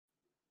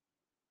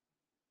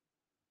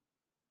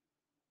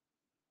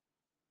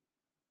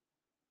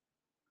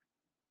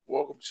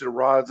Welcome to the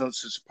Rods and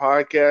Sisters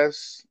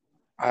podcast.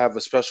 I have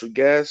a special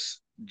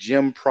guest,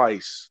 Jim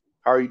Price.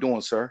 How are you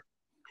doing, sir?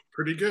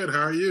 Pretty good.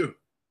 How are you?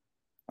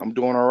 I'm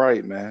doing all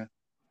right, man.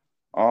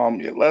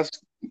 Yeah,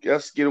 let's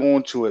get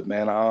on to it,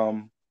 man.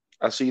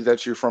 I see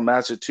that you're from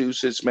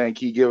Massachusetts, man.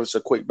 Can you give us a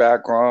quick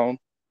background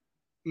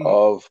Mhm.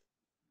 of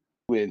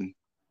when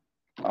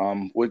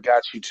what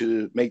got you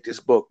to make this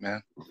book,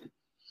 man?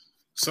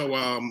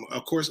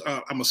 Of course,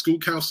 I'm a school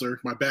counselor.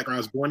 My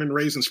background is born and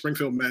raised in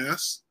Springfield,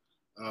 Mass.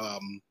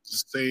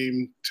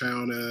 Same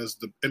town as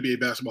the NBA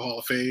Basketball Hall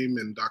of Fame,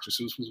 and Dr.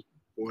 Seuss was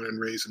born and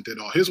raised and did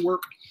all his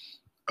work.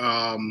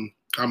 I'm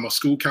a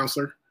school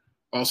counselor,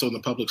 also in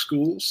the public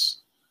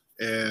schools,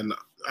 and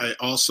I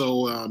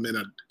also am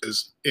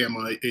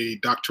a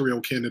doctoral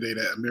candidate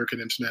at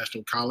American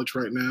International College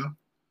right now.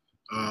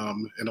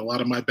 And a lot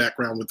of my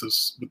background with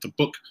the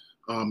book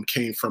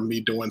came from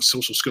me doing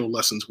social skill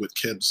lessons with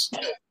kids.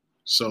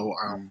 So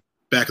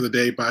back in the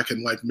day, back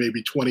in like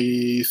maybe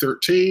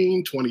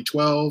 2013,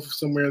 2012,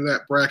 somewhere in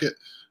that bracket,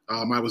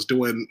 I was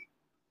doing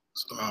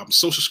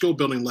social skill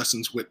building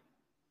lessons with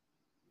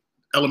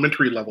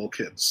elementary level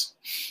kids,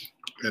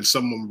 and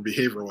some of them were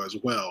behavioral as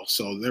well.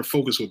 So their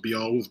focus would be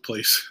all over the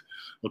place,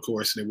 of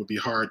course, and it would be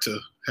hard to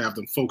have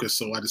them focus.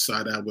 So I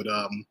decided I would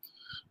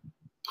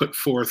put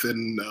forth a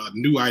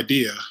new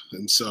idea.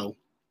 And so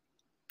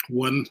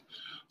one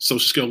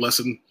social skill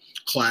lesson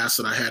class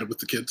that I had with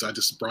the kids, I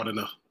just brought in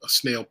a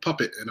snail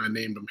puppet and I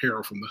named him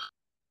Hero from the.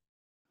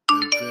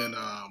 And then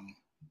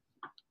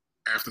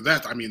after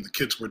that, I mean, the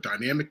kids were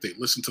dynamic. They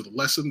listened to the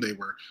lesson. They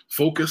were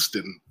focused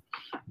and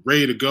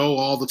ready to go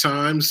all the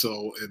time.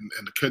 So, and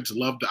the kids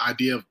loved the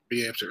idea of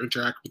being able to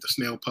interact with the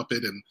snail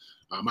puppet. And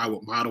I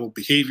would model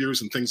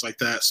behaviors and things like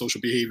that, social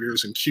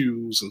behaviors and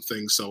cues and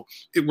things. So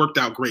it worked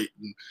out great.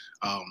 And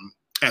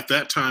at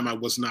that time, I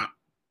was not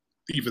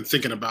even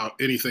thinking about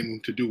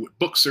anything to do with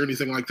books or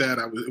anything like that.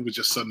 It was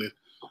just something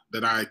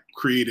that I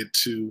created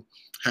to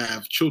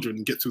have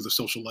children get through the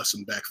social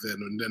lesson back then.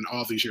 And then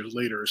all these years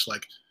later, it's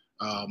like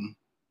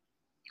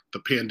the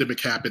pandemic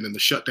happened and the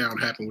shutdown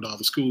happened with all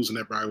the schools and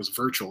everybody was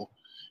virtual.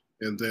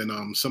 And then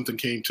something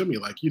came to me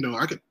like,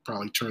 I could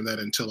probably turn that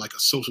into like a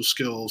social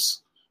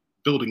skills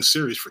building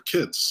series for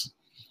kids.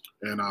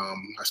 And I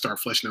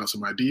started fleshing out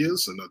some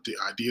ideas, and the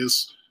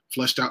ideas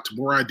fleshed out to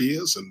more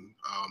ideas. And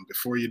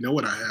before you know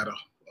it, I had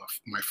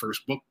my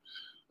first book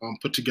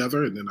put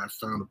together, and then I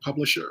found a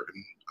publisher,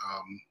 and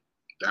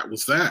that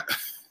was that.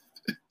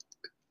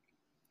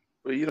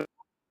 But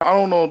I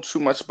don't know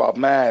too much about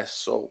mass,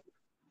 so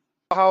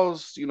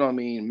how's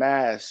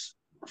mass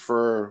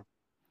for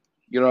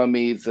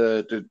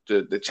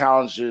the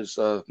challenges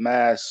of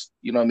mass,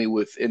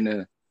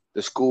 within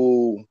the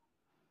school.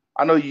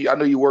 I know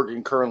you're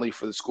working currently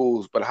for the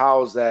schools, but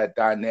how's that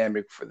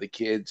dynamic for the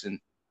kids and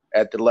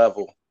at the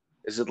level?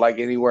 Is it like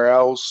anywhere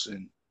else?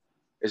 And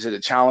is it the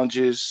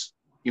challenges?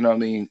 Because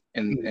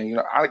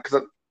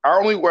I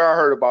only where I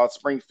heard about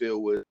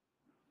Springfield was,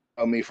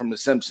 from The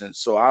Simpsons.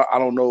 So I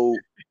don't know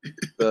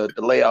the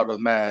layout of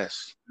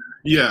mass.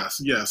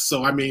 Yes.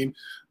 So, I mean,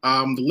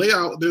 the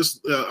layout, there's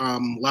a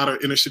lot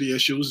of inner city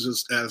issues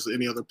just as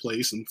any other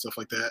place and stuff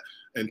like that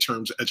in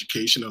terms of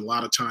education. And a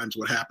lot of times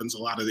what happens,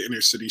 a lot of the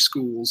inner city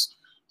schools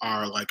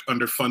are like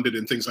underfunded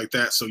and things like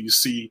that. So you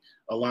see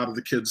a lot of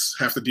the kids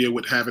have to deal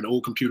with having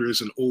old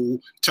computers and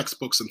old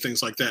textbooks and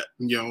things like that,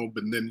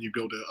 but then you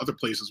go to other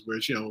places where,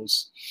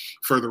 it's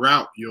further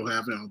out, you'll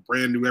have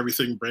brand new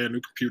everything, brand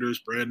new computers,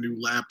 brand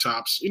new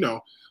laptops,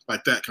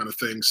 like that kind of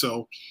thing.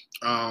 So,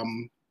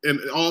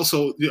 and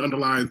also the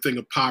underlying thing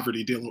of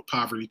poverty, dealing with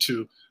poverty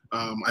too.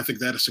 I think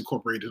that has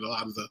incorporated a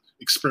lot of the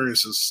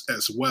experiences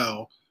as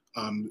well.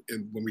 And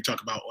when we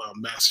talk about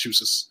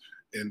Massachusetts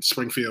and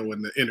Springfield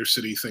and the inner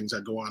city things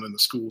that go on in the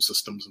school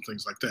systems and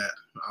things like that.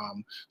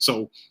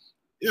 So,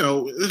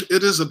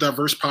 it is a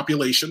diverse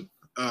population,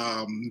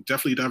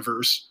 definitely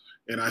diverse.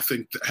 And I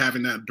think that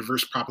having that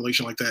diverse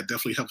population like that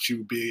definitely helps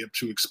you be able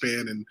to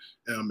expand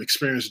and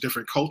experience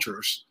different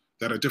cultures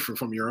that are different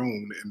from your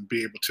own and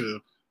be able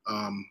to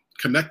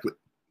connect with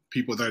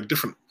people that are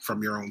different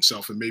from your own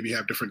self and maybe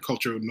have different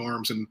cultural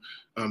norms and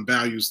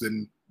values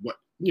than what,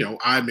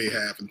 I may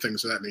have and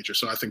things of that nature.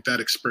 So I think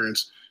that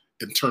experience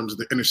in terms of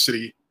the inner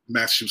city,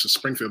 Massachusetts,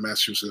 Springfield,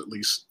 Massachusetts, at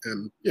least,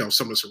 and,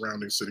 some of the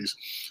surrounding cities,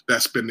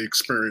 that's been the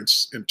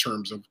experience in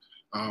terms of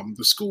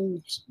the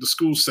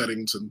school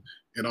settings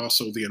and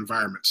also the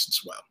environments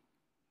as well.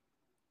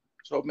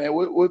 So, man,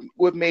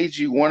 what made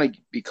you want to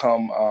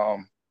become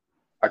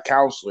a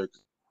counselor?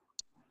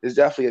 It's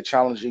definitely a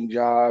challenging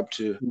job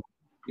to,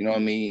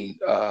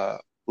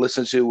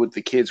 listen to what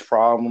the kids'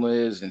 problem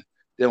is and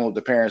dealing with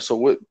the parents. So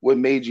what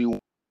made you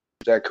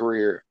that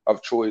career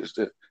of choice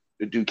to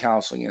do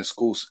counseling in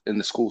schools, in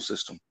the school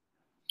system?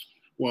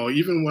 Well,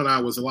 even when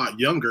I was a lot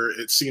younger,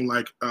 it seemed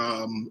like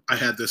I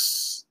had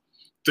this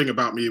thing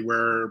about me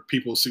where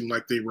people seemed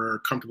like they were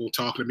comfortable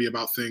talking to me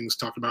about things,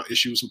 talking about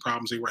issues and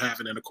problems they were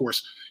having. And of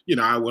course,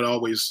 I would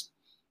always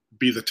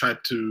be the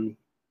type to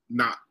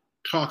not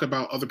talk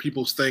about other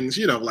people's things.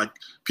 Like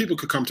people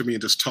could come to me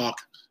and just talk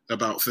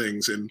about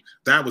things. And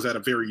that was at a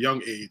very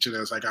young age. And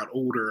as I got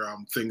older,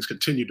 things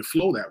continued to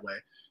flow that way.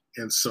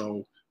 And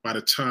so by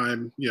the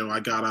time, I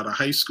got out of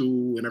high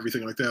school and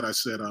everything like that, I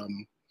said,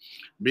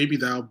 maybe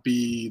that'll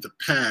be the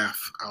path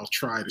I'll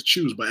try to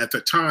choose. But at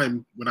the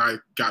time when I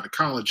got to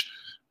college,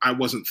 I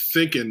wasn't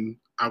thinking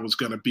I was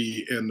going to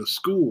be in the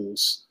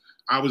schools.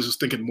 I was just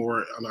thinking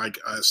more like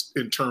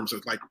in terms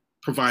of like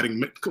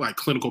providing like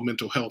clinical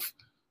mental health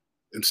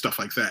and stuff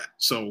like that.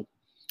 So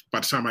by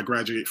the time I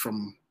graduated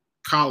from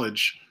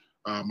college,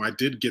 I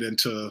did get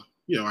into,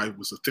 I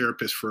was a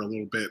therapist for a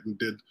little bit and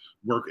did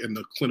work in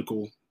the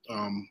clinical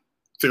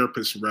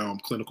therapist realm,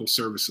 clinical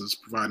services,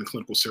 providing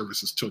clinical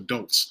services to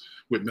adults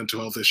with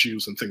mental health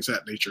issues and things of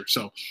that nature.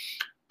 So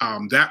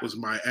that was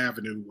my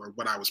avenue or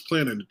what I was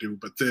planning to do.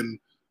 But then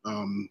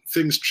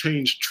things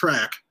changed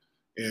track,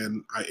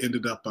 and I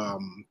ended up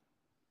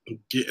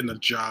getting a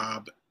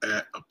job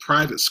at a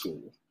private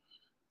school.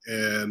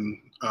 And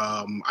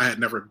I had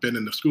never been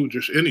in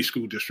any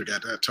school district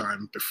at that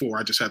time before.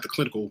 I just had the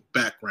clinical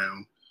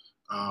background.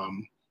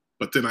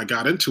 But then I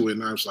got into it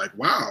and I was like,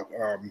 wow,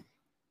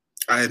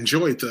 I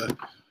enjoyed the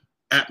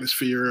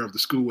atmosphere of the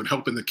school and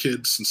helping the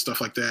kids and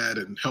stuff like that,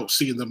 and help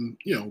seeing them,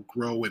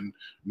 grow and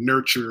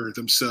nurture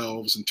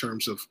themselves in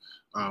terms of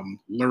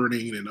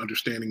learning and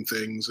understanding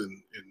things and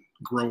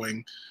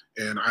growing.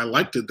 And I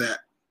liked that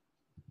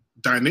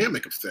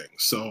dynamic of things.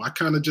 So I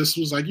kind of just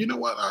was like, you know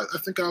what, I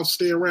think I'll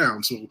stay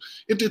around. So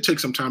it did take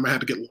some time. I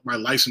had to get my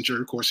licensure.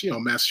 Of course,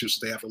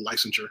 Massachusetts, they have a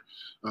licensure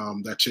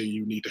that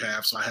you need to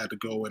have. So I had to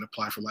go and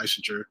apply for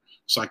licensure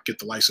so I could get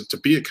the license to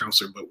be a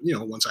counselor. But,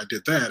 once I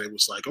did that, it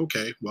was like,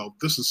 okay, well,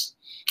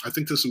 I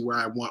think this is where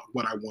I want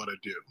what I want to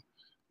do.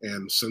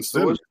 And since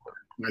then,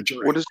 my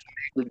journey. What is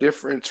the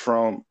difference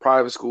from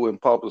private school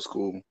and public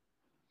school?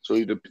 So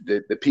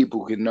the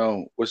people can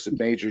know what's the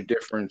major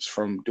difference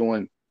from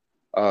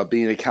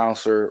being a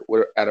counselor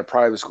at a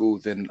private school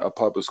than a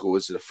public school.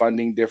 Is the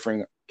funding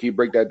different? Can you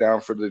break that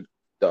down for the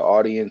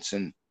audience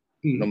and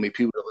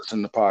people that listen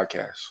to the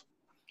podcast?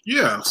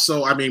 Yeah.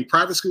 So,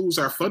 private schools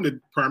are funded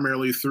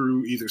primarily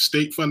through either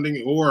state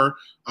funding or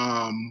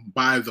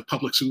by the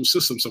public school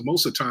system. So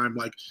most of the time,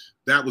 like,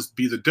 that would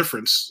be the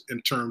difference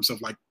in terms of,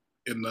 like,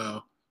 in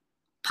the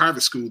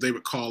private school, they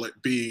would call it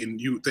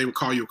they would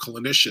call you a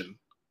clinician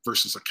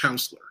versus a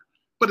counselor,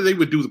 but they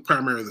would do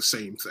primarily the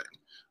same thing.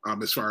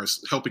 As far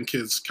as helping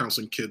kids,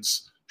 counseling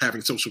kids,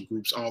 having social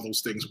groups, all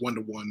those things,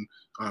 one-to-one,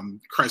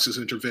 crisis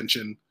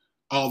intervention,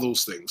 all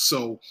those things.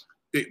 So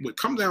it would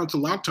come down to a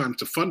lot of times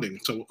to funding.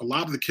 So a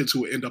lot of the kids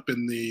who end up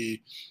in the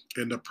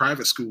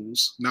private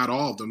schools, not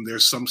all of them,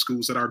 there's some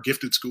schools that are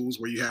gifted schools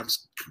where you have,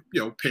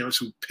 parents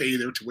who pay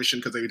their tuition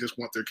because they just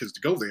want their kids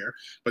to go there.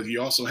 But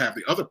you also have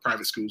the other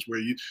private schools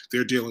where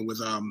they're dealing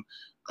with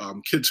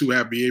kids who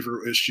have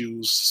behavioral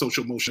issues,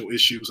 social emotional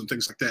issues, and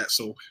things like that.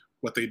 So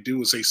what they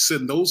do is they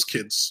send those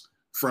kids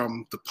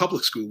from the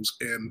public schools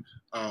and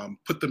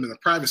put them in the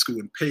private school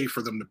and pay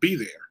for them to be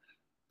there.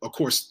 Of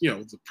course,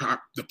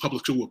 the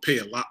public school will pay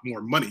a lot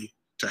more money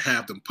to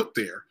have them put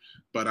there.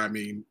 But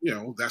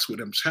that's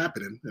what ends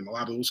happening. And a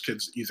lot of those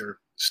kids either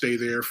stay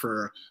there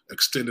for an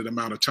extended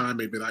amount of time,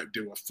 maybe like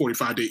do a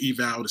 45-day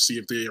eval to see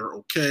if they are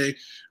okay,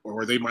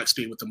 or they might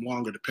stay with them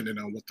longer depending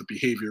on what the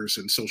behaviors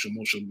and social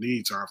emotional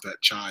needs are of that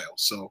child.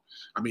 So,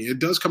 it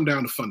does come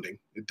down to funding.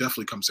 It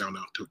definitely comes down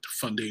to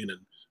funding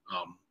and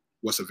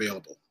what's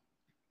available.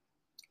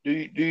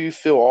 Do you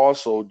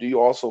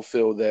also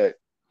feel that,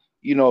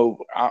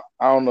 I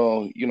don't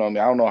know, I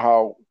don't know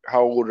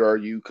how old are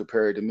you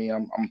compared to me?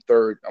 I'm I'm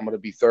going to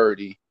be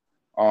 30.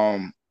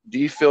 Do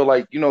you feel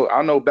like,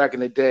 I know back in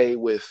the day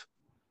with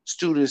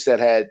students that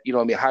had,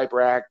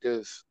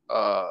 hyperactive,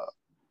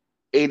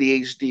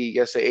 ADHD,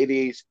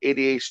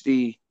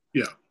 ADHD.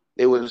 Yeah.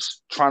 They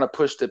was trying to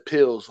push the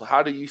pills.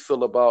 How do you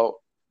feel about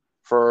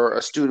for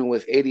a student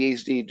with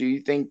ADHD? Do you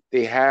think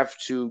they have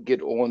to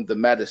get on the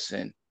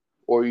medicine,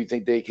 or you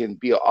think they can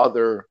be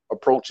other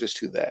approaches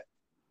to that?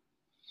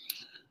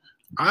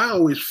 I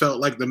always felt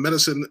like the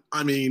medicine,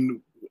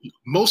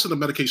 most of the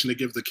medication they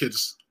give the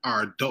kids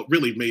are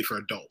really made for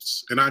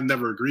adults. And I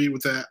never agreed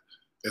with that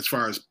as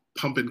far as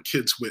pumping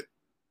kids with,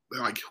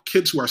 like,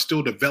 kids who are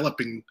still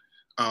developing,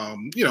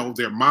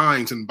 their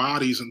minds and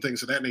bodies and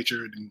things of that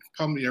nature,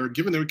 and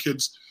giving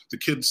the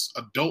kids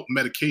adult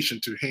medication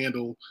to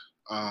handle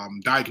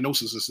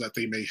diagnoses that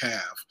they may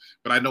have.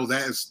 But I know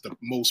that is the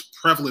most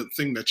prevalent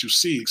thing that you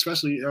see,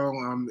 especially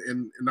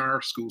in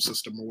our school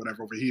system or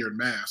whatever over here in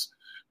Mass,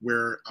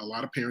 where a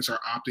lot of parents are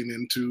opting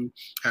into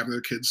having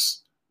their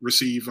kids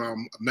receive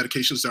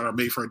medications that are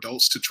made for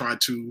adults to try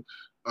to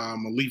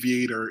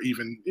alleviate or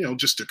even,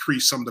 just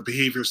decrease some of the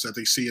behaviors that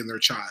they see in their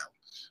child.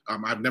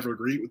 I've never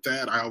agreed with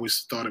that. I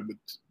always thought it would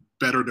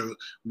better to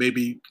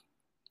maybe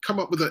come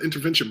up with an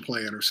intervention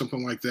plan or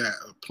something like that,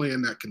 a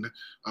plan that can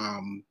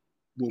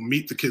will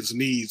meet the kids'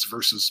 needs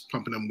versus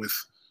pumping them with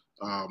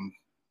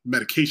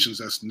medications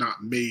that's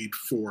not made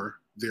for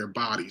their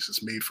bodies.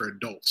 It's made for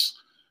adults.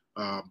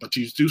 But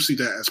you do see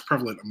that as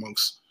prevalent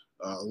amongst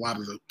a lot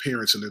of the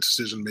parents in their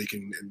decision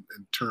making in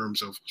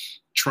terms of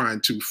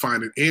trying to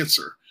find an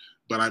answer.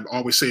 But I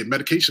always say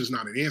medication is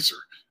not an answer.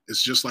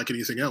 It's just like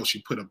anything else.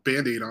 You put a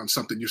Band-Aid on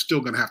something, you're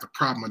still going to have the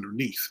problem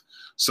underneath.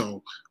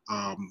 So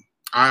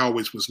I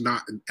always was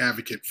not an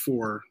advocate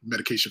for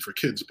medication for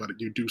kids, but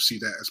you do see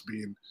that as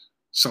being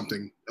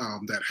something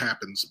that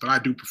happens. But I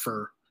do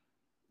prefer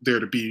there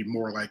to be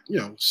more like,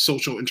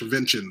 social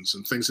interventions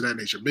and things of that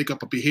nature. Make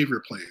up a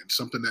behavior plan,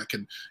 something that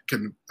can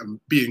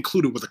be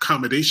included with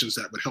accommodations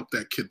that would help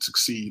that kid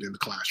succeed in the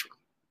classroom.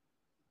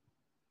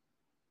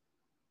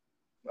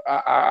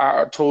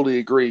 I totally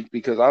agree,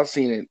 because I've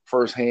seen it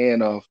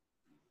firsthand of,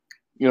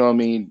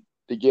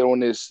 they get on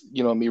this,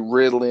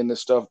 Ritalin and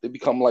stuff. They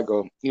become like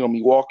a,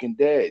 Walking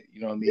Dead.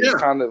 Yeah. It's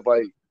kind of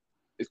like,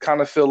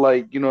 feel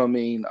like,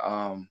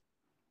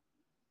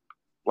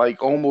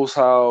 like almost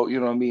how,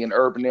 in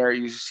urban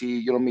areas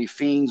you see,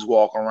 fiends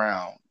walk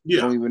around. Yeah.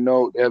 You don't even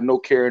know, they have no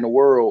care in the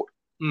world.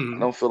 Mm-hmm. I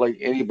don't feel like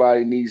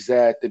anybody needs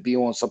that to be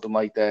on something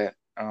like that.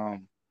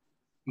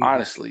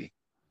 Honestly.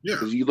 Yeah.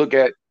 Because you look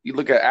at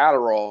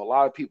Adderall, a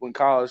lot of people in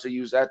college, they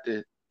use that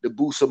to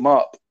boost them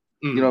up.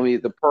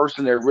 Mm-hmm. The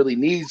person that really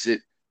needs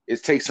it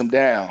takes them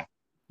down.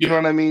 You know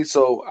what I mean?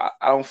 So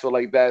I don't feel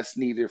like that's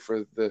needed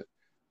for a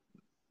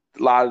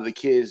lot of the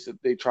kids that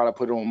they try to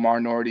put on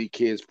minority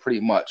kids pretty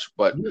much.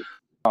 But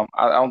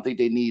I don't think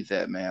they need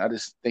that, man. I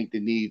just think they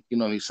need,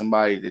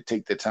 somebody to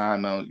take the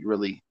time and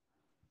really,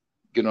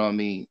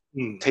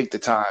 take the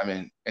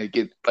time and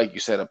get, like you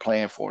said, a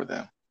plan for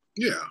them.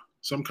 Yeah,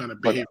 some kind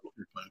of behavior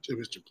plan.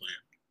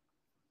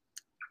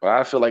 But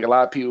I feel like a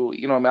lot of people,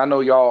 I know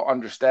y'all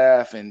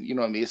understaffed and,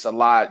 it's a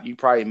lot. You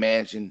probably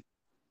imagine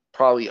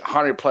probably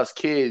 100 plus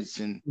kids.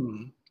 And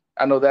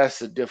I know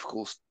that's a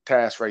difficult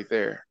task right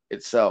there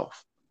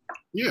itself.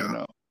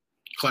 Yeah.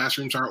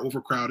 Classrooms are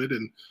overcrowded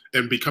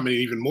and becoming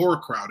even more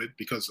crowded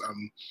because,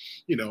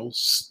 you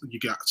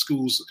got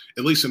schools,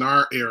 at least in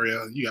our area,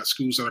 you got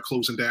schools that are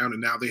closing down, and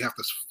now they have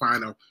to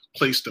find a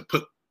place to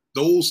put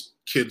those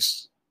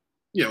kids,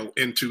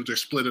 into. They're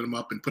splitting them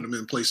up and put them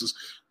in places,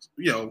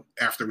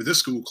 after this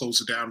school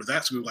closes down or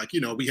that school. Like,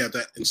 we had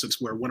that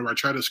instance where one of our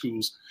charter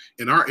schools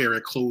in our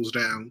area closed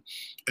down.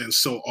 And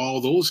so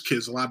all those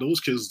kids, a lot of those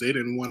kids, they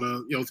didn't want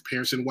to, the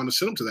parents didn't want to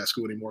send them to that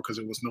school anymore because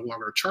it was no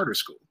longer a charter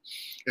school.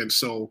 And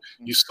so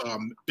you saw a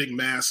big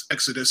mass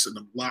exodus and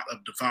a lot of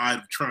divide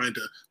of trying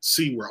to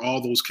see where all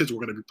those kids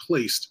were going to be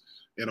placed.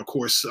 And of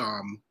course,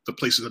 the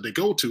places that they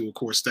go to, of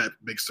course, that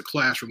makes the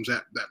classrooms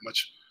that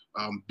much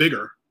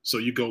bigger. So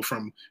you go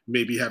from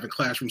maybe having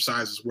classroom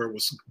sizes where it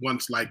was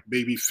once like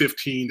maybe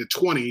 15 to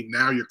 20,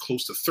 now you're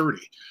close to 30.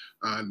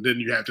 And then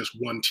you have just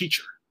one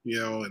teacher,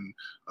 and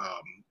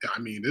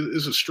it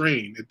is a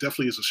strain. It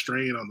definitely is a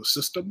strain on the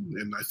system.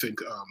 And I think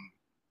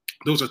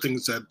those are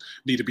things that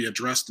need to be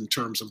addressed in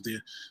terms of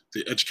the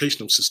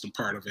educational system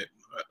part of it.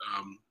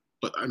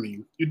 But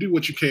you do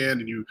what you can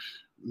and you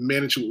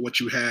manage what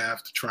you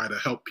have to try to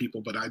help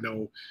people. But I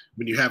know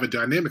when you have a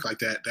dynamic like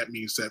that, that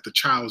means that the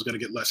child is going to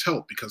get less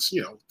help because,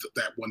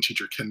 that one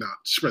teacher cannot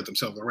spread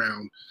themselves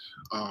around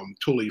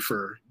totally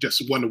for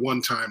just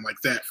one-to-one time like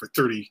that for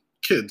 30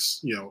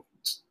 kids.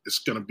 That's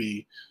going to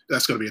be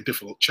a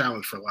difficult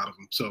challenge for a lot of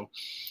them. So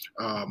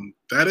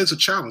that is a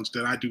challenge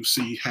that I do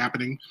see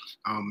happening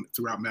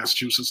throughout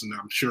Massachusetts, and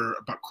I'm sure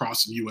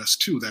across the U.S.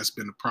 too. That's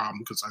been a problem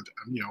because I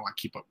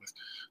keep up with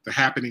the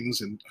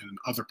happenings in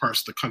other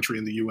parts of the country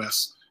in the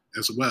U.S.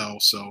 as well.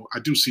 So I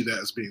do see that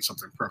as being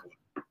something prevalent.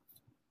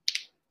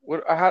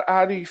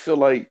 How do you feel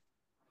like?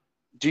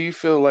 Do you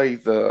feel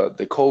like the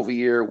COVID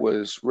year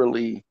was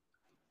really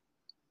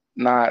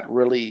not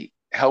really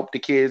help the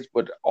kids,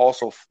 but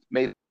also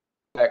made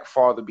back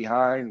farther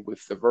behind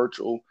with the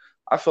virtual?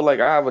 I feel like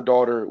I have a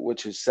daughter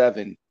which is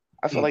 7.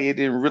 I feel like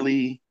it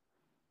really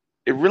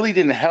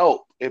didn't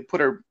help. It put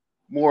her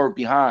more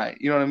behind.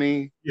 You know what I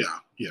mean? Yeah.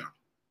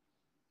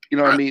 You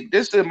know what I mean?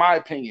 This is my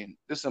opinion.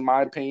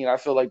 I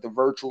feel like the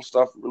virtual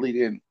stuff really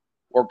didn't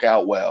work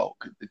out well.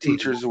 The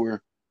teachers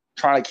were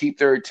trying to keep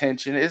their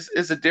attention.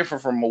 It's a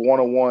different from a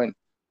one-on-one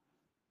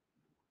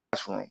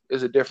classroom.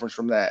 It's a difference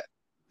from that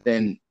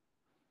than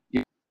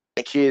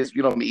kids,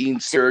 eating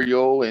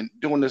cereal and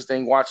doing this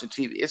thing, watching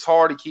TV. It's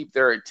hard to keep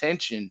their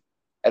attention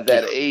at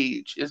that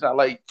age. It's not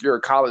like you're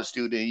a college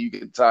student, you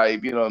can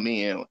type,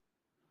 a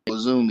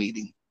Zoom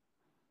meeting.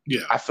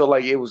 Yeah. I feel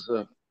like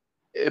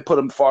it put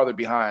them farther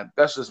behind.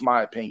 That's just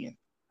my opinion.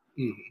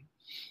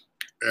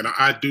 Mm-hmm. And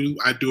I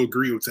do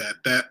agree with that.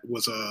 That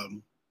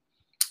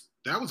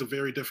was a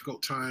very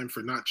difficult time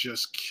for not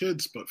just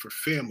kids, but for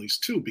families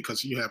too,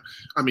 because you have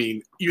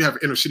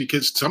inner city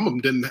kids. Some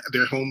of them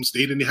their homes,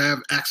 they didn't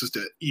have access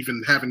to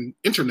even having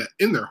internet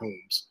in their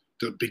homes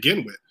to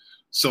begin with.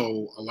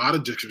 So a lot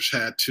of districts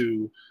had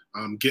to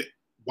get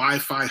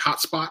Wi-Fi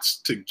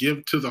hotspots to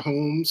give to the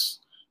homes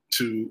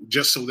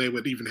just so they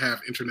would even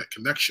have internet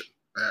connection,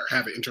 or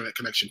have an internet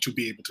connection to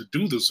be able to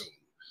do the Zoom.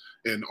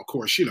 And of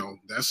course,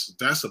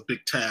 that's a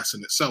big task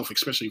in itself,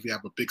 especially if you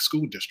have a big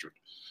school district.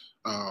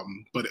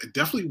 But it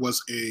definitely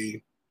was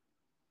a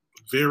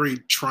very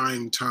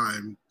trying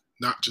time,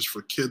 not just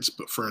for kids,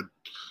 but for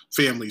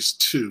families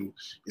too.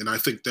 And I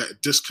think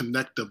that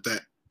disconnect of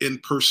that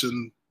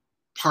in-person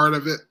part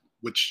of it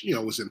which,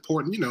 was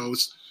important.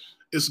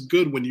 It's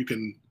good when you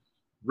can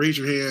raise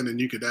your hand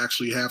and you could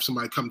actually have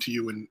somebody come to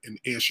you and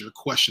answer your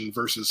question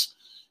versus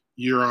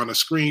you're on a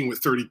screen with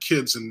 30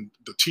 kids and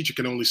the teacher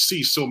can only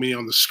see so many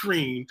on the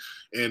screen,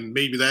 and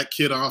maybe that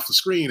kid off the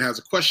screen has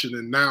a question,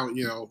 and now,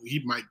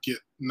 he might get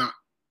not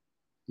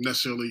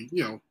necessarily,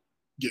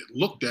 get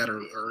looked at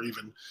or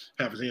even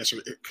have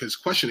his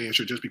question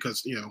answered just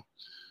because,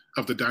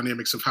 of the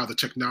dynamics of how the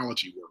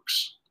technology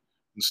works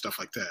and stuff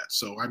like that.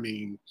 So, I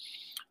mean,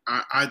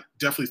 I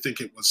definitely think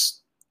it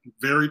was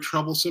very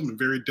troublesome and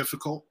very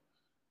difficult.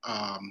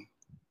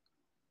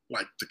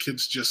 Like the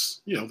kids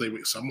just,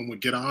 someone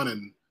would get on,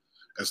 and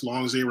as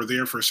long as they were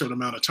there for a certain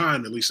amount of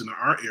time, at least in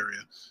our area,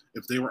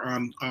 if they were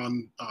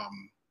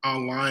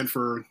online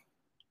for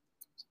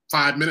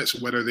 5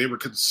 minutes, whether they were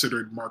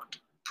considered marked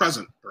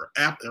present or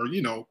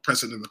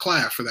present in the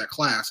class for that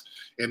class.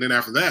 And then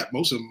after that,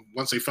 most of them,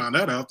 once they found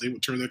that out, they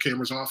would turn their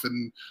cameras off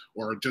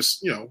or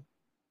just,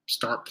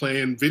 start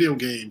playing video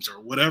games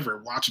or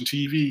whatever, watching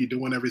TV,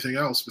 doing everything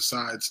else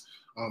besides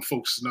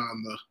focusing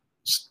on the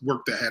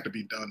work that had to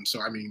be done.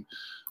 So, I mean,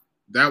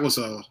 that was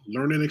a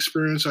learning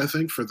experience, I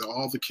think, for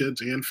all the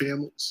kids and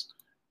families.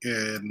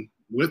 And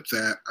with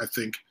that, I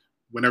think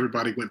when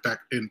everybody went back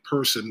in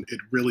person, it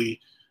really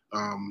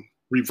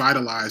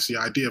revitalized the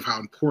idea of how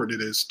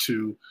important it is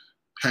to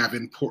have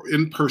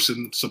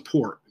in-person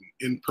support,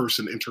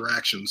 in-person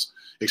interactions,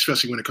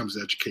 especially when it comes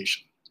to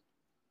education.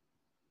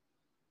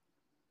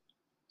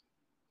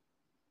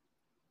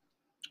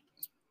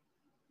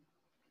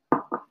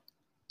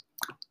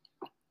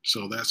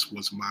 So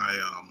was my,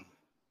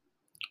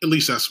 at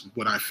least that's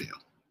what I feel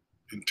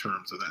in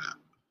terms of that.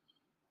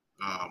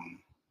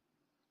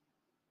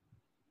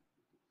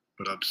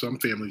 But some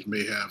families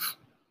may have,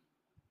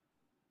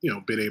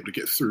 been able to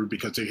get through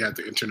because they had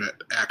the internet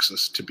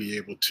access to be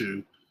able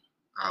to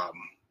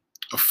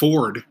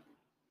afford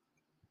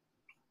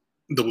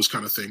those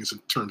kind of things in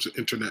terms of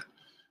internet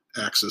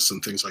access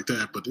and things like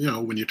that. But,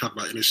 when you talk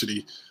about inner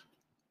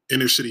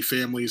city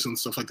families and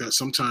stuff like that,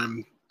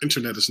 sometimes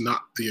internet is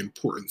not the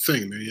important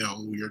thing.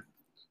 You're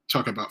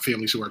talking about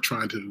families who are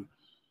trying to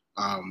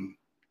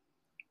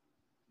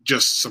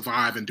just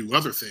survive and do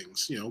other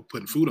things,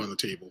 putting food on the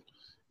table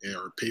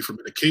or pay for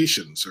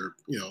medications or,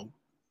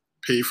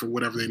 pay for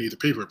whatever they need to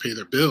pay for, pay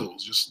their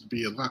bills, just to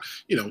be allowed,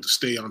 to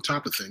stay on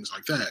top of things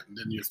like that. And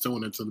then you're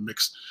throwing into the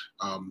mix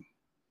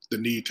the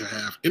need to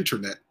have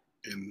internet,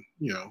 and,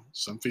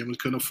 some families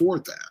couldn't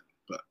afford that.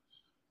 But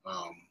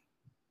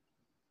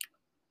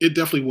it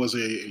definitely was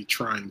a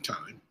trying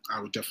time. I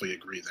would definitely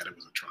agree that it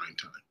was a trying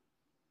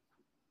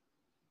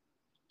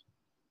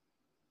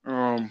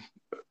time.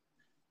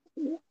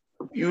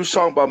 You were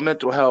talking about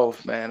mental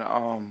health,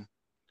 man.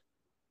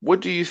 What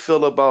do you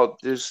feel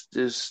about the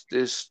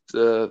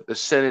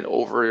Senate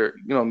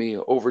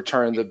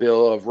overturning the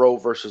bill of Roe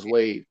versus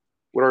Wade?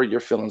 What are your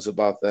feelings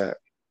about that?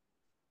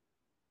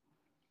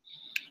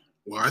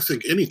 Well, I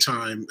think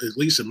anytime, at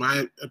least in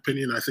my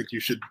opinion, I think you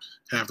should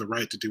have the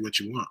right to do what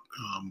you want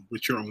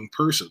with your own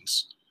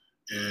persons.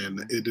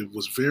 And it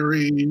was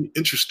very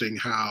interesting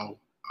how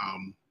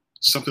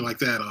something like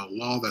that, a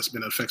law that's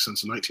been in effect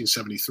since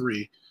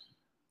 1973,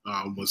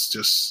 was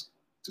just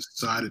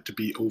decided to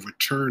be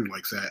overturned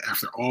like that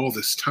after all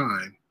this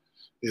time.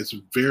 It's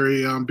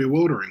very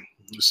bewildering.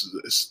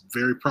 It's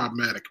very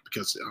problematic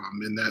because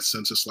in that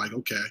sense, it's like,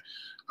 okay,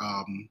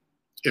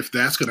 if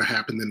that's going to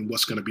happen, then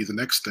what's going to be the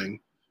next thing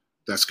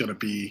that's going to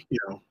be,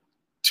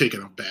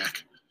 taken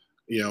back?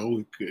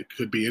 It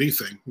could be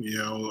anything,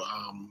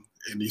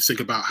 and you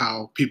think about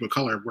how people of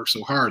color work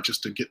so hard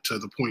just to get to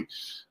the point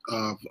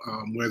of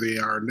where they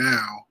are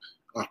now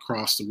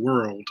across the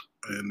world.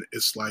 And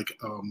it's like,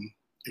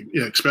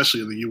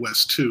 especially in the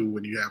U.S. too,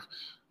 when you have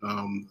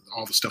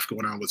all the stuff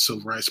going on with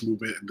civil rights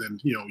movement, and then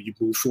you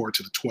move forward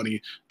to the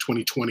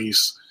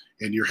 2020s,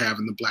 and you're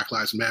having the Black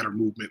Lives Matter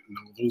movement and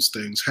all those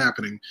things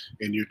happening,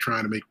 and you're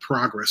trying to make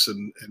progress,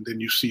 and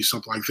then you see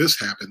something like this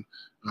happen.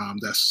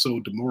 That's so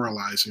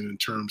demoralizing in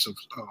terms of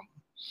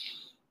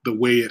the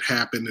way it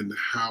happened and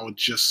how it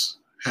just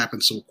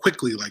happened so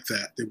quickly like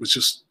that. It was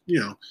just,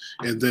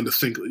 and then to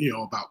think,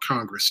 about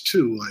Congress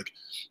too, like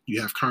you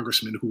have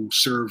congressmen who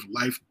serve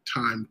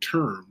lifetime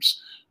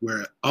terms,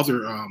 where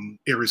other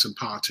areas in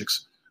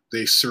politics,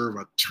 they serve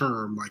a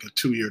term, like a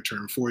 2-year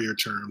term, 4-year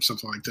term,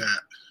 something like that.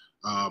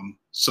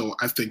 So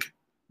I think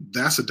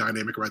that's a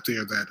dynamic right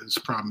there that is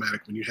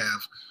problematic when you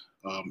have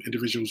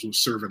individuals who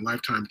serve in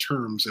lifetime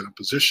terms in a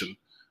position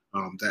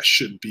that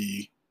should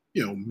be,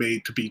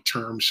 made to be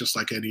terms just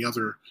like any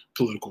other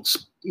political,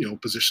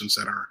 positions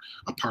that are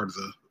a part of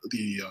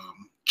the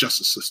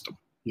justice system.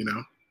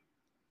 Do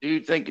you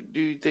think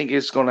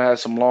it's going to have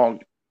some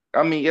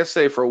let's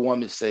say for a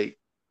woman's sake,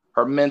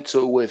 her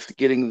mental with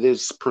getting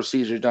this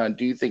procedure done,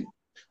 do you think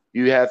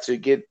you have to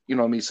get,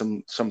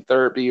 some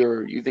therapy,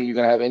 or you think you're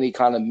going to have any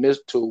kind of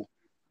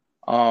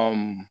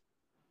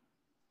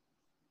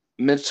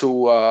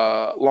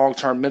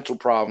long-term mental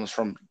problems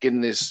from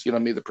getting this,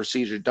 the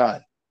procedure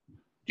done?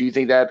 Do you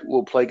think that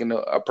will plague in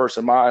a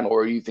person's mind,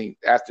 or you think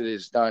after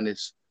it's done,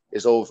 it's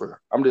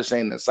over? I'm just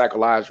saying the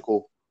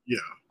psychological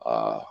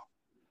Yeah.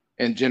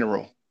 In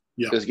general,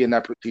 Yeah. just getting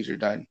that procedure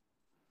done.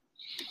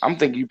 I'm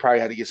thinking you probably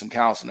had to get some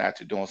counseling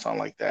after doing something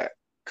like that.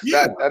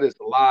 Yeah. That is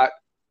a lot.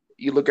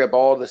 You look at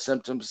all the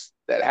symptoms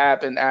that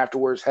happen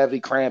afterwards, heavy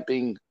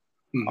cramping.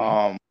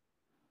 Mm-hmm.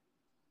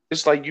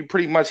 It's like you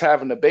pretty much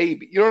having a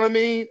baby. You know what I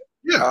mean?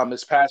 Yeah.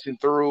 It's passing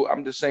through.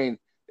 I'm just saying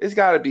it's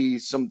got to be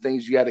some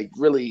things you got to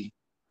really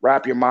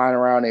wrap your mind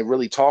around and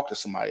really talk to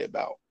somebody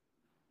about.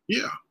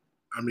 Yeah.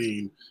 I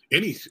mean,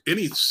 any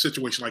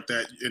situation like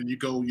that, and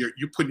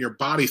you're putting your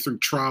body through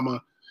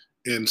trauma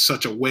in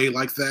such a way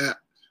like that.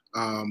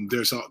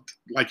 There's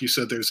like you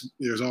said,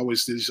 there's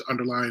always these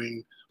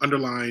underlying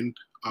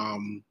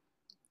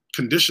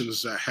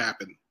conditions that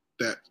happen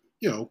that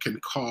can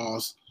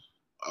cause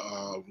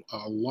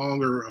a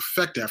longer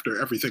effect after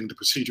everything the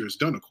procedure is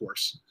done, of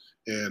course.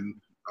 And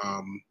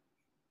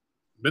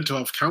mental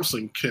health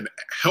counseling can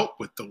help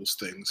with those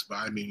things. But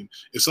I mean,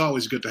 it's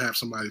always good to have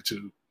somebody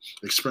to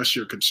express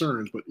your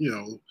concerns. But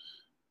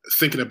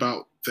thinking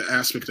about the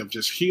aspect of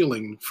just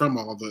healing from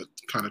all the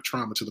kind of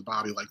trauma to the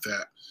body like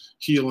that,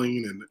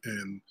 healing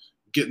and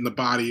getting the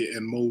body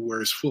in mode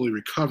where it's fully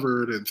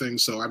recovered and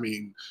things. So I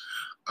mean,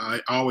 I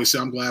always say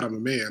I'm glad I'm a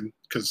man,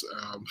 because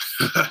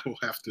I will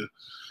have to,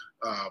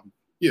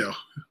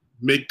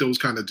 make those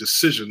kind of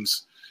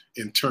decisions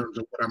in terms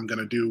of what I'm going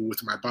to do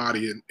with my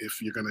body. And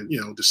if you're going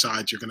to,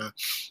 decide you're going to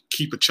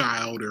keep a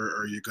child,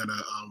 or you're going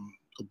to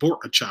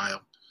abort a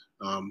child,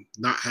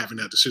 not having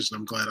that decision,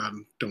 I'm glad I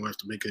don't have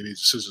to make any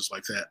decisions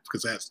like that,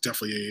 because that's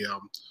definitely a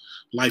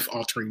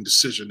life-altering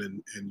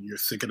decision. And you're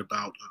thinking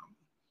about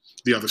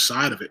the other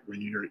side of it,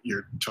 when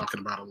you're talking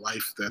about a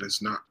life that is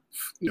not,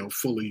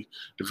 fully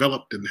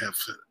developed and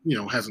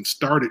hasn't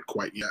started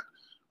quite yet,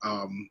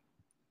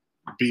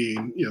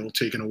 being,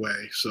 taken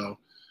away. So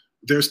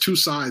there's two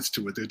sides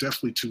to it. There are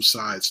definitely two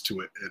sides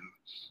to it. And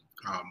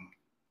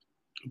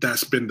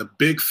that's been the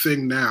big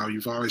thing now.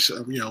 You've always,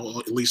 at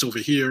least over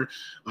here,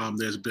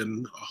 there's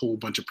been a whole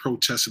bunch of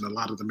protests in a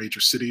lot of the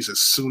major cities. As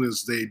soon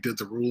as they did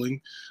the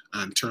ruling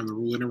and turned the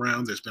ruling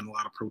around, there's been a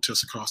lot of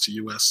protests across the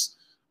U.S.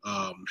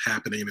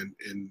 Happening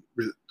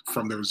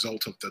from the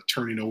result of the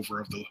turning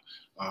over of the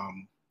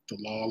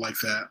law like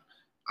that.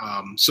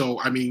 So,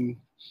 I mean,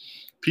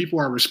 people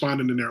are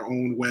responding in their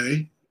own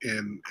way,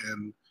 and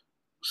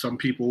some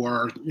people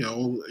are,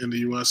 in the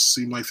U.S.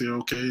 seem like they're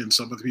okay, and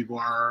some of the people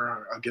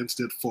are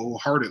against it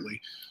full-heartedly.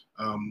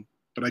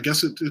 But I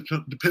guess it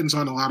depends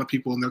on a lot of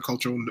people and their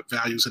cultural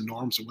values and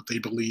norms, and what they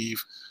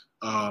believe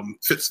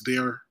fits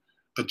their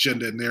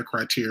agenda and their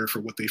criteria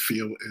for what they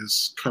feel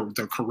is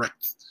the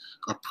correct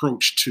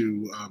approach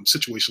to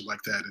situations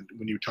like that. And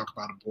when you talk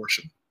about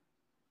abortion.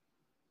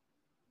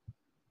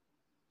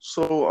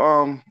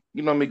 So,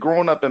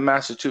 growing up in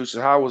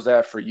Massachusetts, how was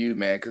that for you,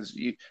 man? Because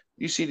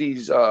you see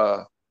these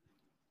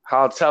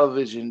how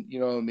television,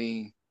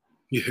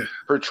 Yeah.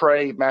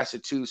 portray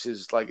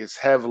Massachusetts like it's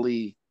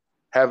heavily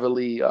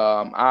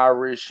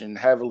Irish and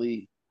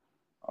heavily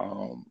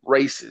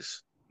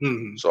racist.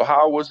 Mm-hmm. So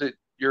how was it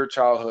your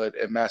childhood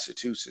in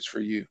Massachusetts for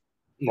you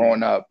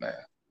growing up, man?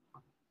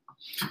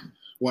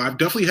 Well, I've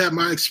definitely had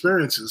my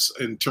experiences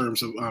in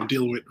terms of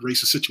dealing with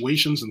racist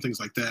situations and things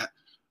like that.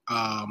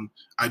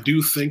 I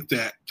do think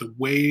that the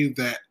way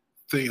that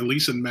at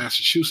least in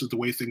Massachusetts, the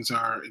way things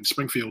are in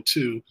Springfield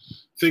too,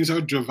 things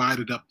are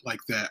divided up like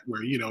that,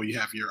 where, you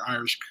have your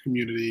Irish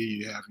community,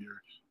 you have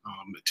your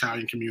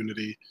Italian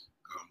community,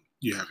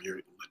 you have your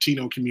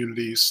Latino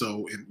community.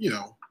 So,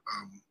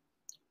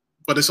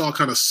 but it's all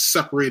kind of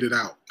separated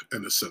out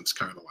in a sense,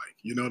 kind of like,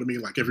 you know what I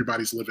mean? Like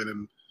everybody's living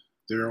in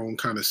their own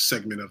kind of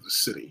segment of the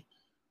city.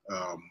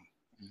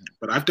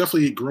 But I've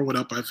definitely, growing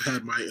up, I've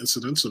had my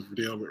incidents of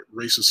dealing with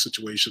racist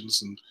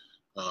situations, and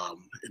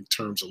in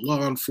terms of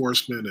law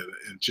enforcement,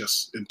 and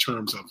just in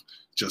terms of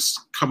just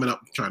coming up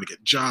trying to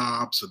get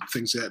jobs and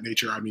things of that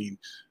nature. I mean,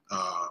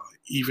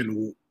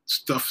 even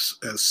stuff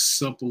as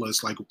simple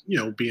as like,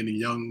 being a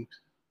young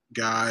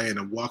guy and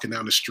I'm walking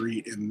down the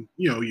street, and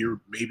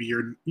you're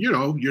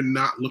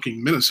not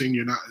looking menacing,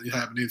 you're not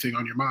having anything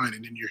on your mind,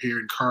 and then you're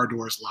hearing car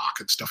doors lock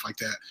and stuff like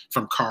that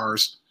from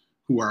cars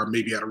who are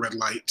maybe at a red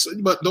light.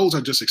 But those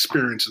are just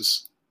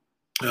experiences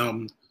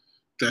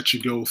that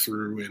you go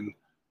through,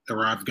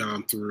 or I've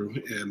gone through,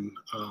 and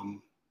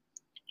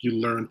you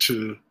learn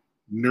to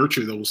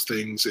nurture those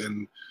things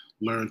and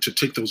learn to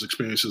take those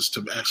experiences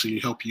to actually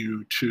help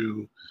you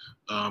to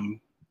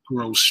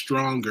grow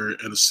stronger,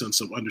 in a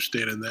sense of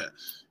understanding that,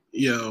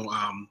 you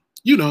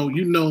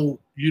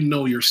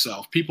know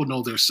yourself. People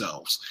know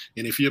themselves,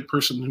 and if you're a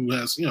person who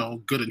has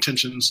good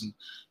intentions and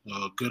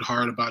good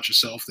heart about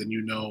yourself, then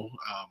you know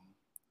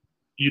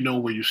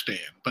where you stand.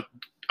 But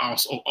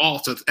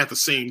also at the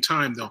same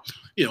time, though,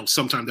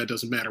 sometimes that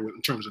doesn't matter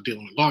in terms of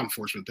dealing with law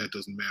enforcement. That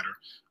doesn't matter.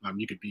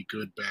 You could be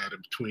good, bad,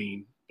 in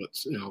between. But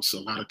so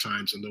a lot of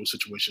times in those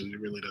situations, it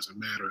really doesn't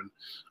matter. And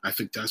I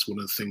think that's one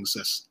of the things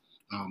that's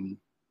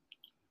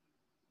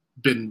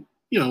been,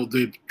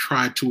 they've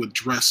tried to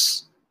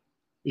address,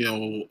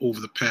 over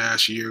the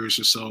past years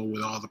or so,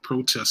 with all the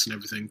protests and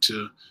everything,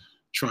 to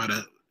try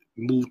to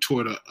move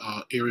toward a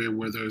area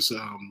where there's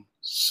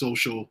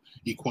social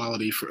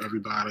equality for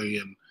everybody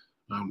and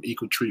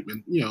equal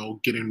treatment,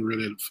 getting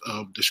rid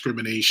of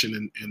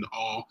discrimination in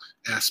all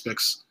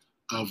aspects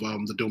of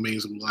the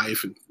domains of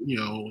life and,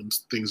 and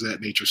things of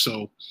that nature.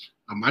 So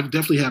I've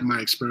definitely had my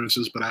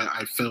experiences, but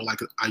I feel like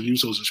I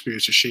use those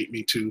experiences to shape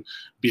me to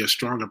be a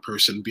stronger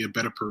person, be a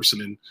better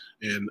person,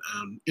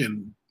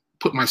 and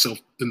put myself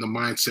in the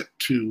mindset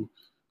to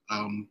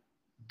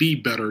be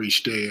better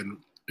each day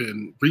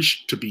and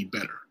reach to be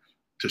better,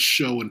 to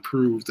show and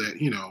prove that,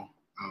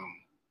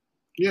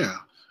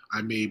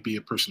 I may be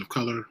a person of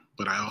color,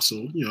 but I also,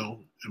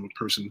 am a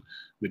person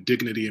with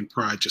dignity and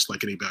pride just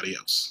like anybody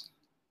else.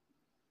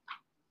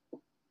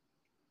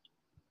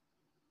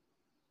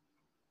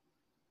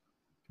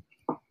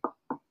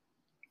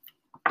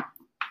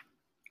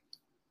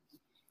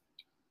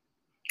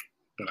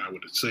 But I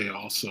would say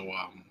also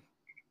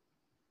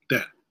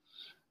that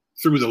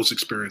through those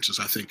experiences,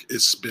 I think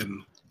it's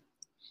been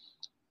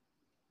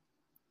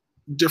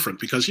different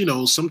because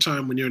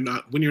sometimes when you're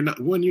not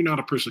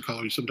a person of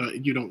color, sometimes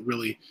you don't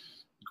really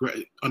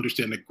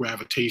understand the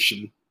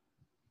gravitation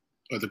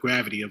or the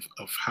gravity of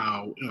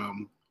how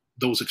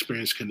those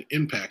experiences can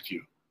impact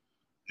you.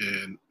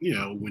 And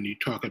when you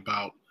talk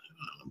about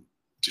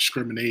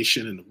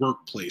discrimination in the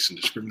workplace and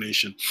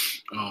discrimination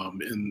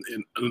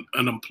in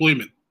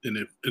unemployment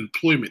in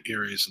employment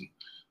areas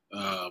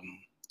and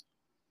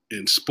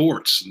in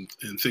sports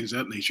and things of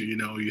that nature,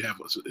 you have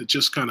it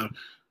just kind of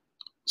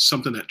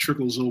something that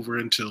trickles over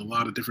into a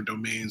lot of different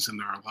domains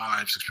in our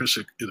lives,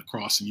 especially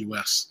across the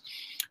U.S.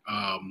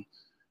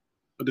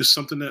 But it's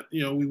something that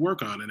we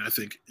work on, and I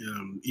think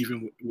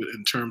even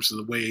in terms of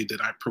the way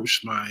that I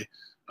approach my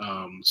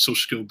social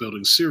skill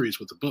building series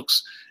with the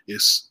books,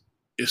 it's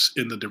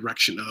in the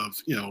direction of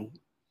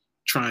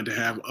trying to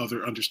have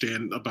other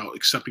understand about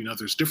accepting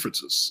others'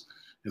 differences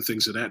and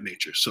things of that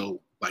nature. So,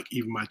 like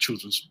even my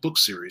children's book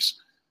series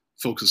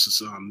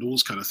focuses on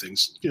those kind of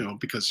things,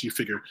 because you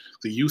figure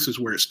the youth is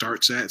where it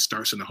starts at. It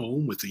starts in the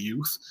home with the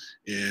youth.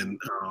 And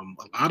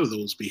a lot of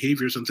those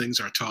behaviors and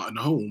things are taught in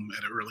the home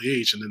at an early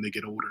age, and then they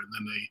get older and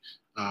then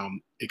they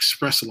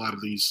express a lot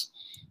of these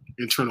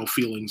internal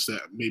feelings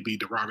that may be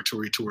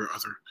derogatory toward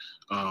other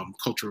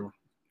cultural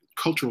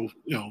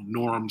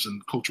norms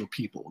and cultural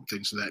people and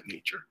things of that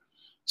nature.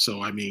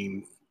 So, I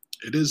mean,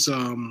 it is,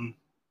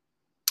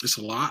 it's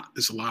a lot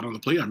on the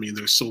plate. I mean,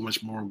 there's so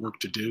much more work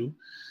to do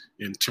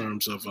in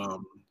terms of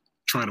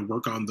trying to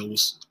work on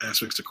those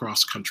aspects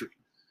across the country,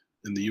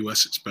 in the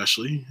U.S.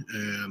 especially.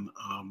 And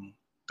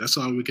that's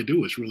all we can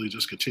do is really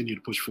just continue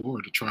to push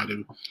forward to try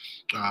to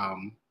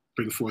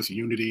bring forth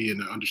unity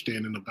and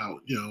understanding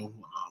about,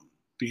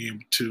 being able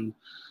to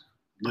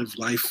live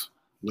life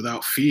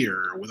without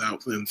fear,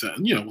 without, things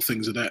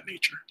of that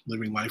nature,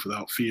 living life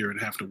without fear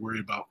and have to worry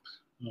about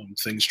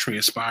things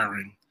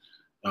transpiring,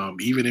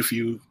 even if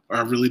you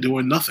are really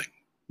doing nothing,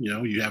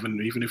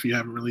 even if you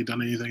haven't really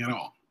done anything at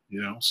all.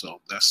 So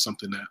that's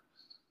something that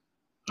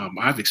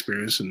I've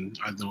experienced, and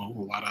I know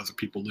a lot of other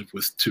people live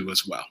with too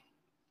as well.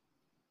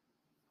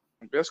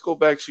 Let's go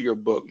back to your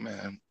book,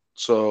 man.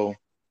 So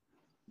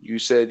you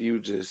said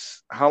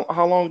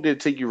how long did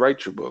it take you to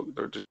write your book?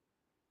 Or just...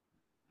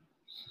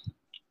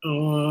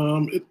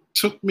 It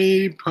took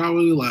me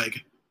probably like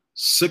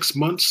 6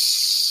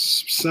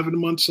 months, 7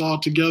 months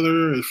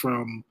altogether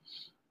from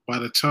by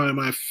the time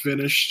I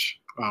finished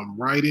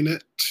writing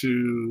it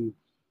to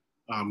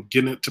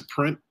getting it to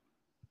print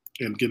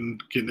and getting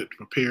it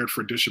prepared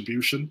for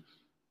distribution.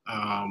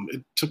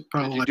 It took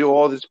probably. Did you do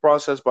all this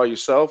process by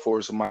yourself,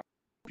 or somebody?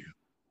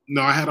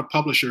 No, I had a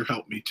publisher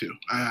help me too.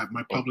 I had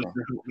my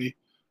publisher help me.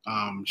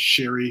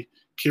 Sherry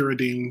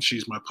Carradine,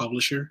 she's my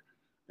publisher,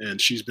 and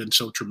she's been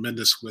so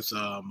tremendous with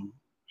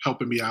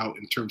helping me out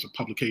in terms of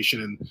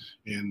publication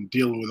and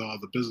dealing with all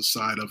the business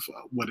side of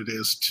what it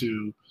is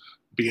to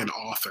be an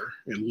author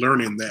and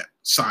learning that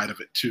side of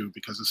it too,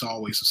 because it's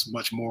always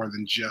much more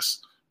than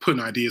just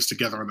putting ideas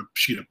together on a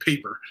sheet of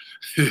paper.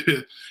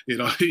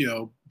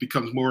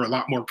 Becomes a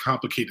lot more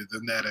complicated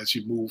than that as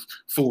you move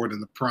forward in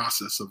the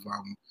process of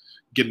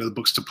getting the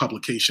books to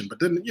publication. But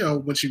then,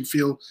 once you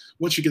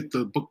get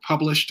the book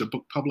published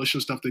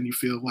and stuff, then you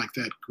feel like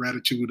that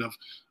gratitude of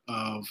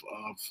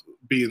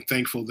being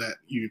thankful that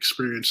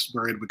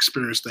were able to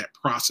experience that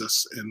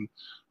process and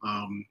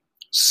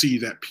see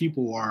that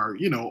people are,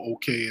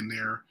 okay, and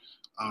they're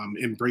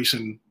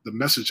embracing the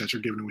message that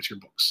you're giving with your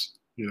books,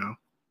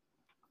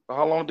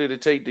 How long did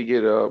it take to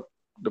get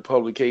the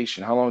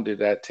publication? How long did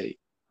that take?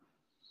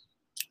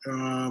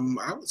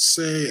 I would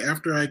say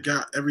after I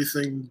got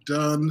everything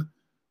done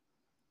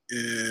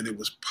and it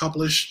was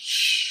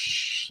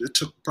published, it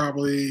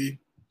probably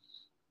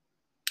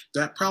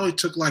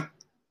took like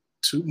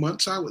 2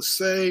 months, I would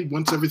say,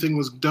 once everything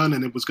was done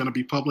and it was going to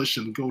be published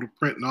and go to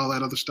print and all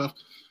that other stuff.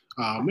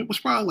 It was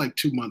probably like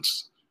 2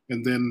 months.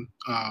 And then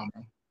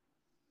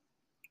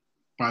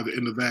by the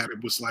end of that,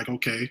 it was like,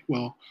 okay,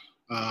 well,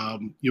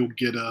 you'll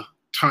get a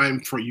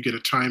time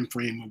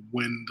frame of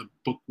when the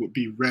book would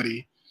be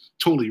ready,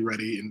 totally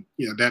ready. And,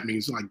 that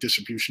means like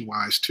distribution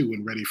wise too,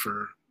 and ready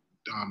for,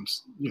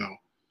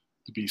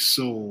 to be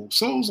sold.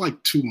 So it was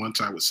like 2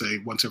 months, I would say,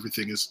 once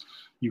everything is,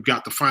 you've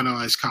got the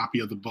finalized copy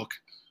of the book.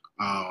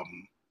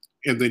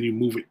 And then you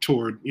move it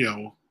toward,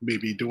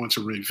 maybe doing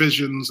some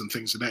revisions and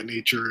things of that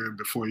nature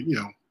before,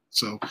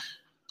 so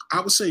I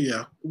would say,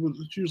 yeah, it was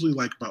usually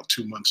like about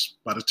 2 months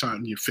by the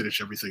time you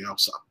finish everything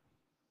else up.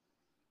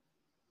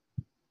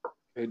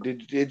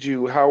 Did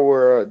you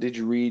did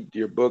you read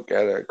your book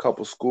at a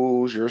couple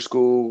schools, your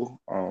school,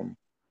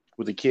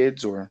 with the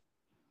kids, or?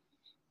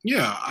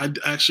 Yeah, I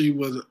actually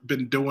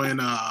been doing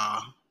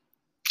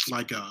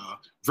like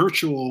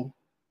virtual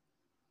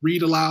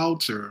read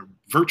alouds or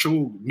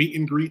virtual meet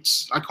and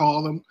greets, I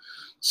call them.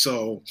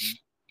 So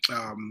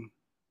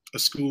a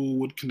school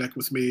would connect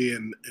with me,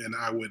 and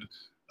I would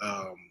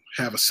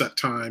have a set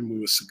time.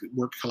 We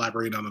would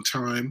collaborate on a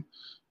time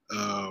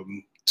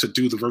to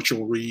do the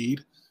virtual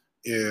read,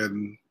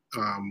 and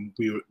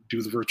we would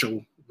do the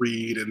virtual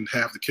read and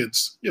have the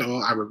kids.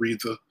 I would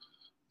read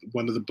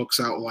one of the books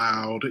out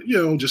loud.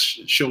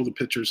 Just show the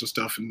pictures and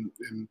stuff and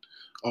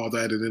all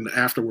that, and then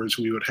afterwards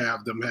we would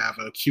have them have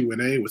a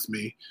Q&A with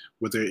me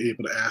where they're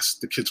able to ask,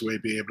 the kids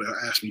would be able to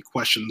ask me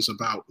questions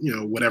about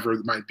whatever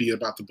it might be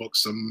about the book.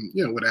 Some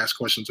would ask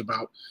questions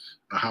about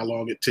how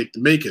long it take to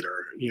make it,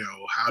 or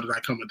how did I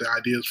come with the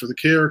ideas for the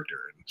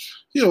character,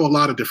 and a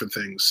lot of different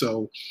things.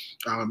 So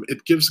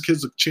it gives the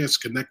kids a chance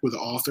to connect with the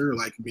author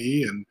like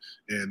me, and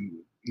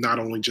not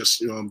only just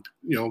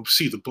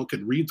see the book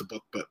and read the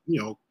book, but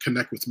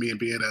connect with me and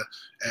be able to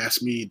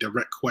ask me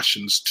direct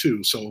questions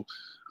too. So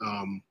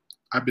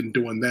I've been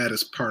doing that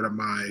as part of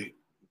my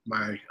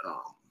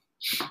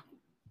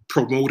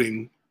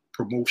promotion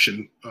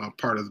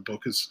part of the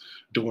book, is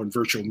doing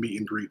virtual meet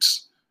and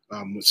greets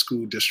with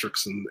school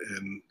districts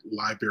and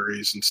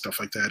libraries and stuff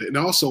like that, and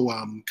also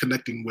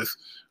connecting with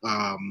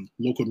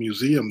local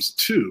museums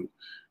too,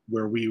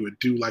 where we would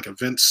do like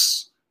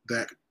events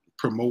that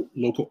promote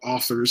local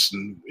authors,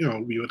 and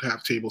we would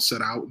have tables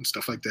set out and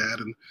stuff like that,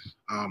 and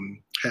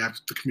have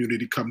the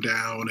community come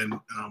down and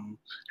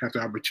have the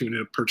opportunity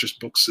to purchase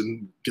books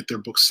and get their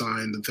books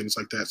signed and things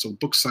like that. So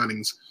book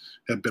signings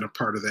have been a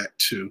part of that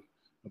too,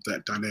 of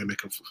that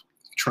dynamic of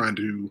trying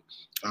to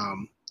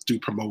do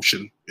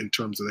promotion in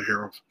terms of the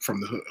Hero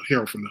from the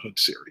Hood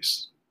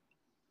series.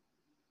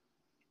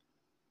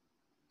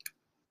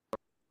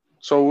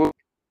 So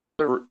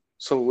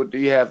what do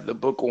you have the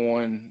book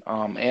on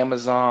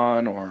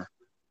Amazon, or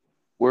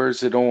where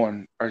is it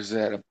on? Or is it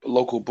at a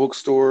local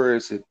bookstore?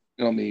 Is it,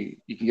 you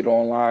can get it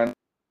online?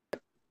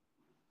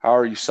 How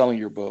are you selling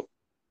your book?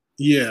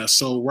 Yeah,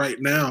 so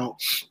right now,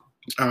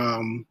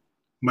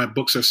 my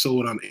books are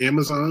sold on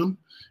Amazon,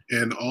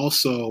 and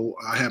also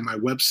I have my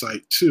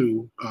website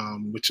too,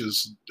 which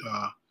is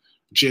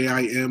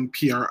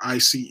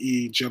JIMPRICE,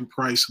 Jim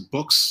Price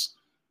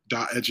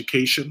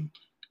Books.education,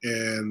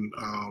 and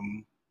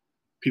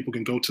people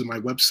can go to my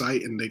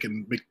website and they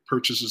can make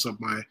purchases of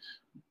my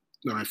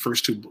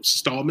first two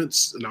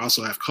installments, and I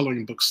also have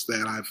coloring books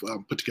that I've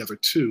put together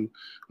too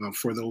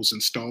for those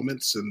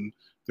installments. And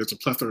there's a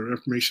plethora of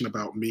information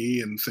about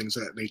me and things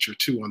of that nature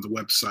too on the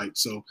website.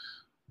 So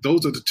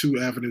those are the two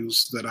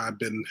avenues that I've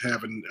been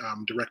having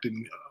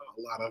directing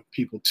a lot of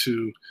people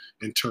to,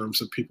 in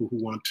terms of people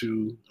who want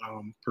to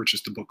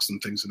purchase the books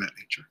and things of that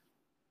nature.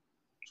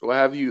 So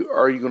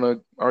are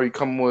you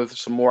coming with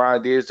some more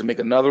ideas to make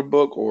another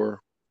book,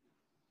 or?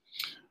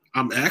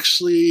 I'm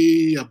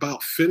actually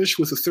about finished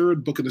with the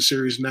third book in the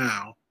series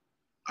now.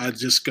 I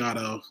just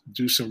gotta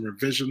do some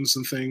revisions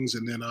and things,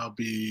 and then I'll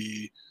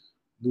be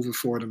moving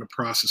forward in the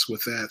process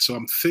with that. So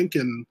I'm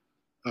thinking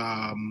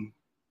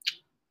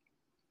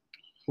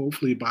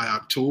hopefully by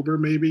October,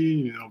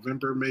 maybe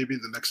November, maybe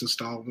the next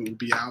installment will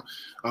be out.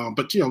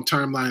 But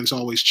timelines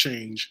always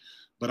change.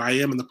 But I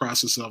am in the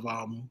process of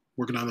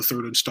working on the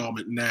third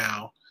installment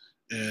now.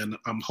 And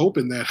I'm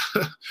hoping that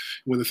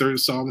when the third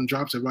installment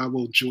drops, everybody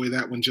will enjoy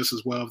that one just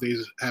as well if they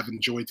have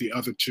enjoyed the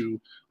other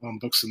two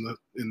books in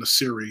the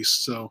series.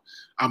 So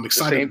I'm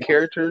excited. The same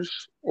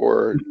characters,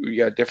 or you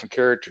got different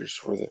characters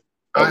for the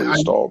other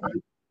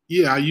installment?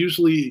 I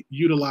usually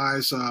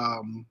utilize I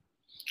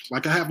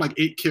have like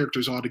 8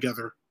 characters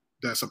altogether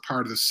that's a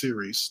part of the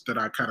series that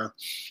I kind of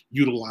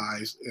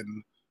utilize,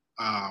 and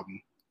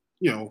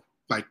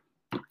like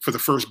for the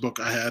first book,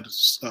 I had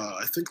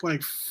I think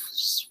like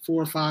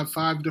 4 or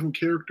 5 different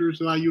characters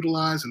that I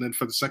utilized, and then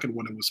for the second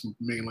one, it was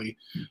mainly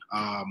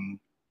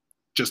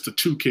just the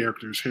 2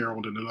 characters,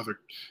 Harold and another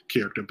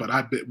character. But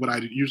what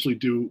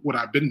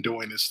I've been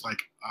doing is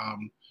like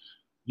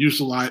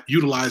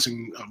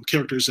utilizing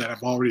characters that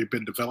have already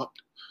been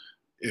developed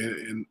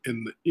in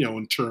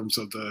terms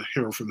of the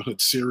Hero from the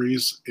Hood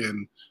series,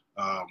 and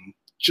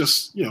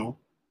just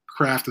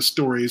craft the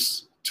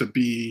stories to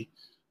be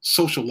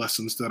social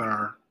lessons that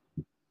are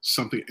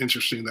something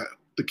interesting that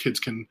the kids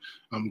can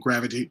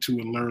gravitate to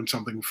and learn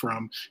something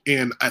from,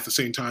 and at the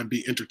same time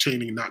be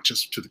entertaining, not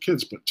just to the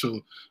kids but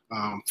to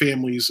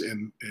families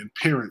and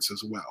parents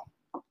as well.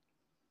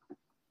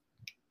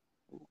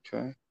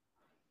 Okay.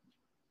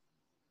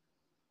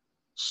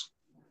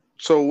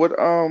 So what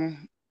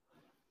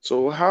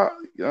so how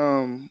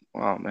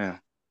oh man,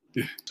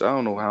 so I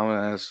don't know how I'm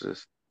gonna ask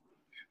this.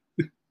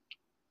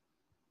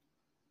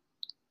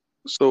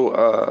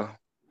 So,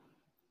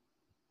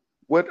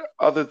 what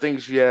other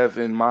things you have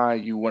in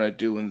mind you want to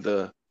do in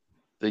the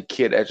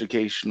kid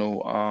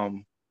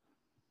educational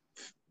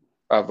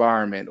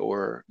environment,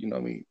 or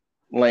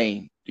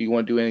lane? Do you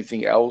want to do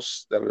anything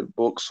else that are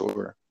books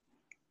or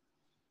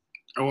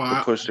Oh,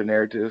 to push the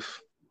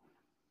narrative?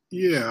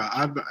 yeah,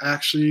 I've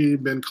actually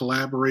been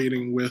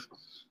collaborating with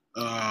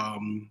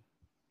um,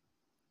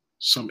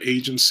 some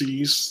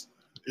agencies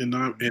in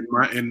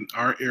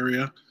our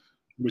area,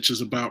 which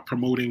is about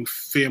promoting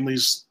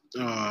families,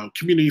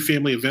 community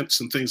family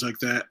events and things like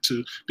that.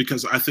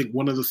 Because I think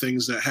one of the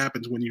things that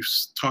happens when you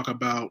talk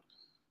about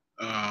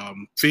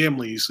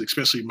families,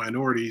 especially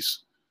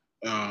minorities,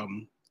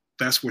 um,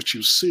 that's what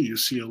you see. You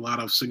see a lot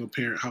of single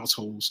parent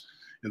households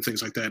and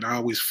things like that. And I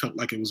always felt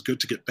like it was good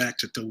to get back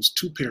to those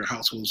two parent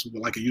households,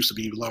 like it used to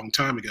be a long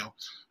time ago.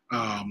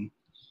 Um,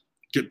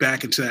 get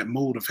back into that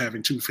mode of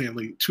having two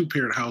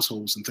parent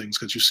households and things,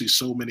 because you see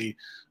so many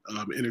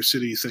inner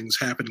city things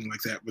happening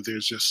like that where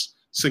there's just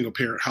single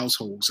parent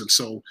households. And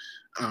so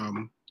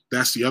um,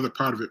 that's the other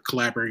part of it,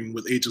 collaborating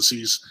with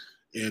agencies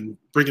and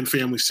bringing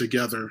families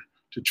together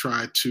to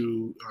try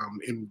to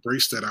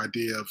embrace that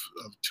idea of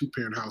two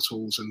parent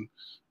households and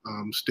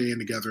staying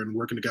together and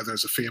working together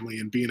as a family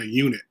and being a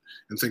unit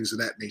and things of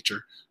that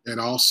nature. And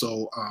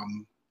also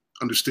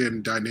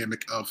understanding the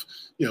dynamic of,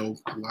 a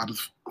lot of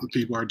the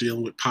people are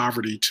dealing with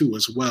poverty too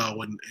as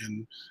well,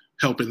 and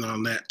helping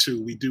on that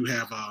too. We do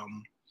have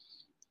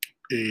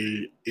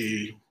a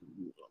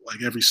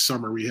like every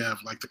summer we have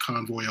like the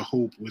Convoy of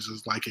Hope, which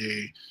is like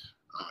a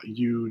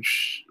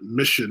huge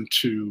mission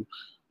to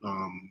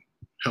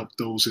help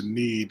those in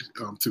need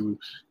through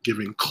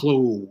giving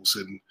clothes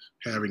and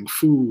having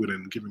food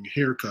and giving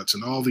haircuts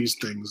and all these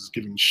things,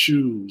 giving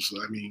shoes.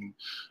 I mean,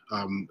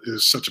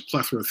 there's such a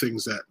plethora of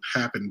things that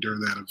happen during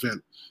that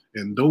event.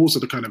 And those are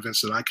the kind of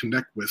events that I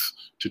connect with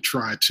to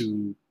try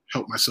to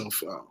help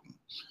myself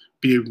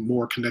be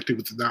more connected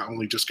with not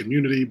only just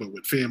community, but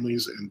with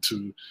families, and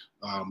to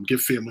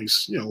give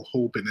families,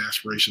 hope and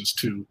aspirations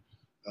to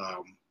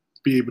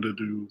be able to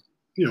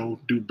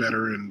do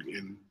better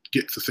and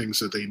get the things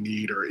that they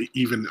need, or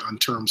even in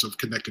terms of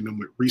connecting them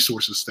with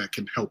resources that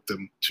can help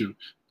them to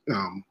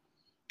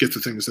get the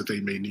things that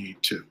they may need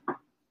too.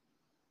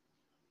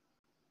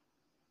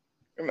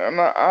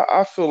 And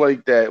I feel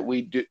like that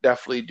we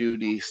definitely do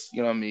these,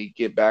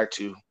 get back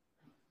to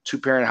two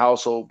parent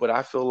household. But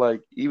I feel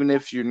like even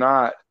if you're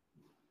not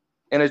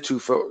in a two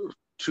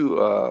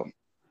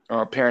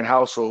parent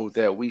household,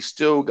 that we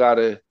still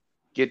gotta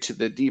get to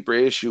the deeper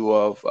issue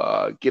of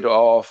get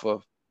off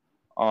of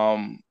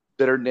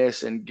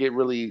bitterness and get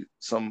really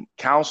some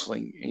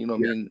counseling.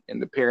 And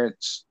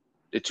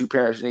the two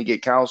parents need to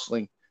get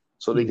counseling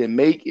so they can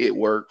make it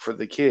work for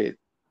the kid.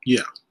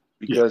 Yeah,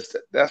 because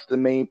that's the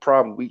main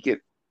problem. We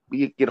get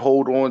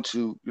hold on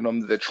to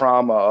the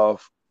trauma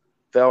of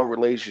failed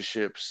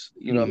relationships.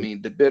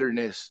 The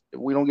bitterness. If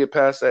we don't get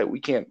past that, we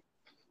can't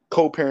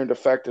co-parent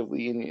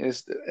effectively,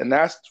 and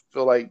that's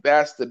feel like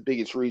that's the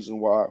biggest reason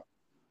why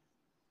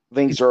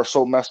things are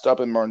so messed up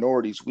in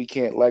minorities. We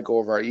can't let go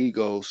of our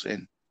egos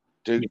and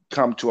to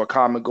come to a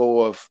common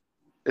goal of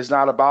it's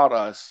not about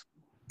us,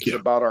 it's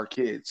about our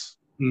kids.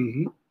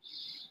 Mm-hmm.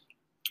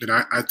 And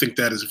I think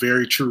that is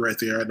very true right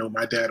there. I know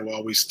my dad will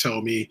always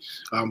tell me,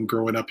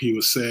 growing up, he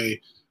would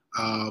say,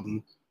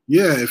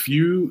 yeah, if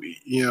you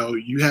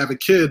have a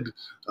kid,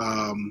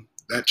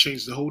 that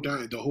changes the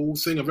whole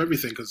thing of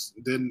everything, because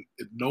then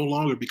it no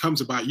longer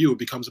becomes about you, it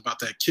becomes about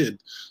that kid.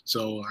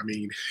 So I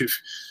mean,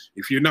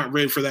 if you're not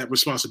ready for that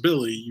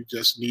responsibility, you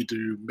just need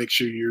to make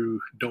sure you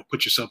don't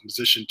put yourself in a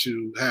position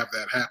to have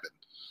that happen.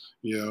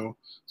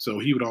 So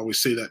he would always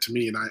say that to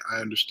me, and I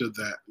understood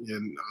that.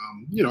 And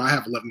I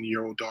have an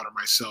 11-year-old daughter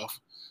myself,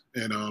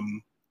 and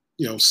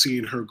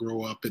seeing her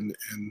grow up and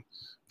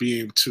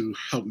being able to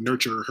help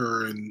nurture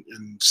her and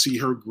see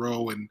her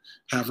grow and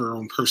have her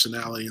own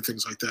personality and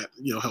things like that,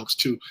 helps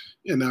too.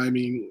 And I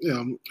mean,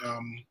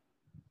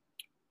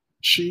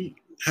 she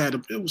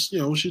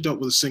she dealt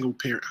with a single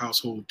parent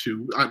household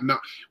too.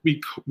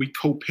 We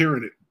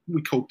co-parent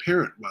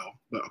well,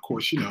 but of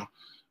course,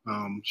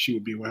 she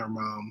would be with her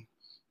mom.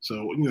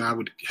 So, I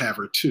would have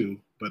her too,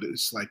 but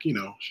it's like,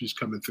 she's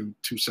coming through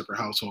two separate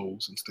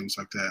households and things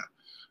like that.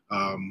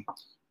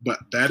 But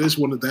that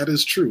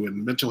is true.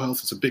 And mental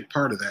health is a big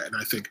part of that. And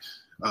I think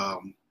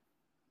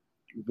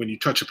when you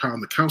touch upon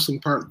the counseling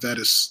part, that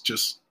is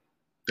just,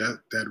 that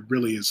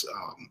really is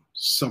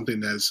something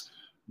that's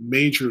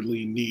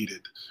majorly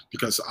needed,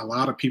 because a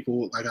lot of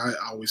people, like I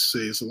always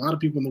say, there's a lot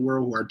of people in the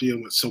world who are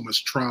dealing with so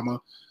much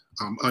trauma,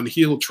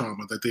 unhealed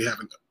trauma that they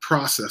haven't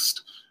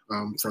processed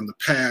from the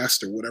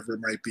past or whatever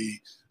it might be,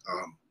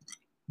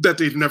 that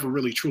they've never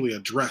really truly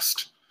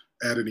addressed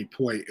at any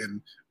point. And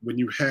when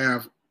you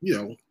have,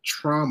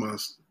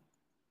 traumas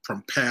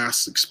from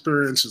past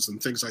experiences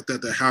and things like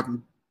that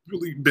haven't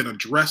really been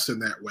addressed in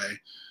that way,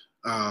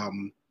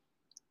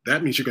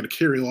 that means you're going to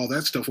carry all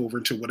that stuff over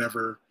into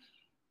whatever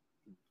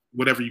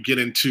you get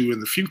into in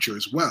the future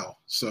as well.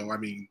 So, I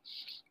mean,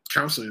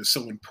 counseling is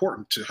so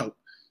important to help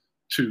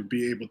to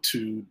be able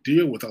to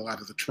deal with a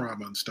lot of the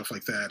trauma and stuff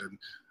like that,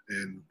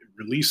 and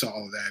release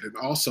all of that. And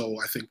also,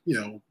 I think, you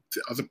know,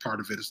 the other part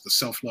of it is the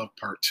self-love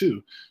part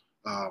too,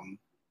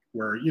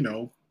 where, you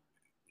know,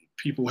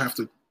 people have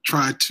to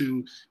try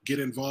to get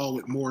involved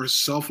with more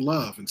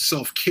self-love and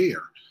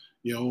self-care.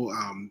 You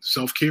know,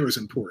 self-care is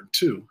important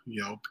too,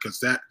 you know, because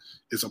that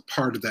is a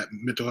part of that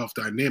mental health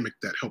dynamic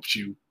that helps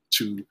you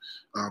to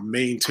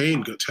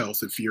maintain good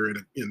health. If you're in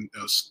a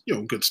you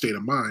know, good state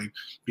of mind,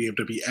 be able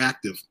to be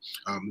active,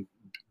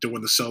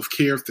 doing the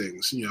self-care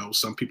things. You know,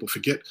 some people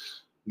forget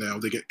now,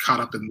 they get caught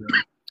up in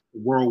the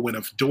whirlwind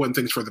of doing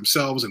things for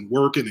themselves and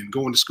working and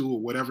going to school,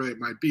 whatever it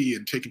might be,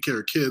 and taking care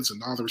of kids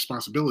and all the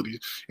responsibilities.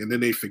 And then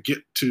they forget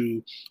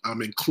to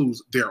include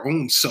their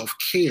own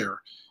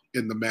self-care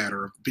in the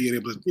matter of being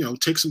able to, you know,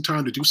 take some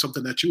time to do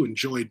something that you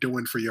enjoy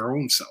doing for your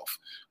own self,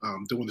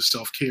 doing the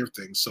self-care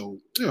thing. So,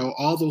 you know,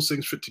 all those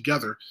things fit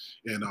together.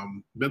 And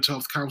mental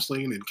health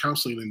counseling and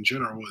counseling in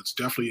general is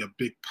definitely a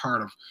big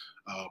part of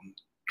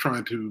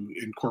trying to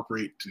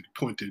incorporate to the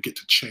point to get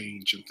to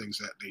change and things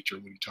of that nature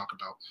when you talk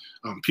about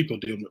people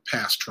dealing with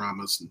past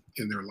traumas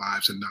in their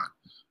lives and not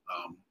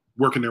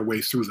working their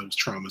way through those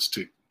traumas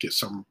to get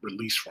some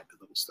release from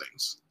those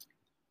things.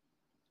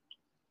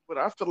 But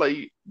I feel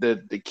like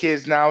the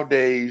kids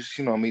nowadays,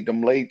 you know, I mean,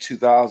 them late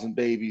 2000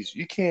 babies,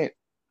 you can't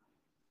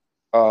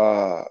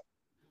parent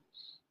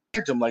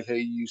them like, hey,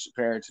 you used to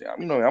parent.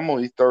 You know, I'm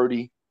only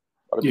 30,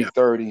 about to be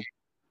 30.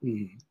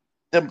 Mm-hmm.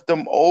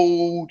 Them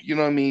old, you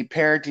know what I mean,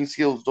 parenting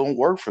skills don't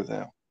work for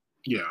them.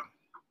 Yeah.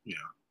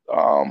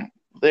 Yeah.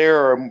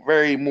 They're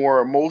very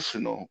more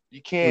emotional.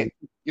 You can't,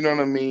 you know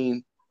what I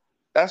mean?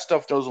 That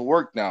stuff doesn't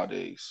work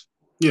nowadays.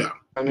 Yeah.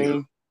 I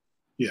mean,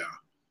 yeah.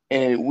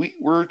 And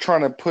we're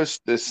trying to push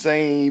the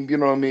same, you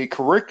know what I mean,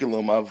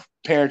 curriculum of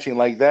parenting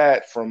like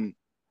that from,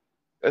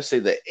 let's say,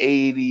 the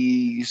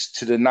 80s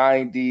to the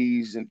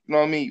 90s. And you know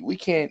what I mean? We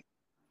can't.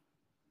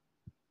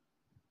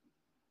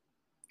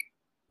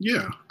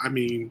 Yeah. I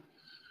mean,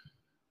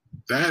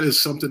 that is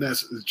something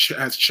that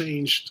has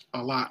changed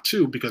a lot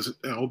too, because,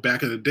 you know,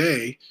 back in the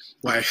day,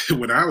 like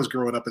when I was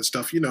growing up and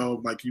stuff, you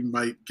know, like you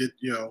might get,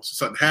 you know,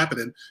 something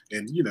happening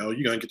and, you know,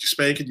 you're going to get your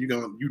spanking, you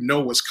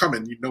know what's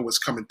coming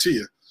to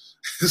you.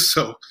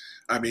 So,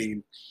 I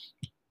mean,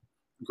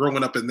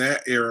 growing up in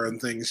that era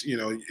and things, you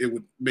know, it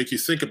would make you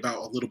think about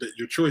a little bit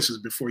your choices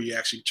before you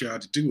actually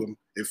tried to do them.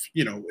 If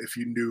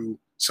you knew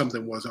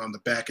something was on the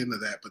back end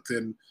of that, but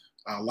then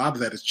a lot of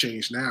that has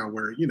changed now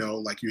where, you know,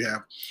 like you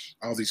have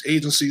all these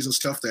agencies and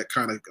stuff that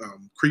kind of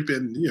creep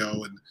in, you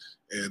know,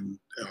 and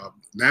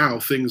now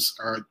things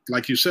are,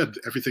 like you said,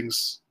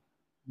 everything's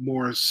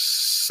more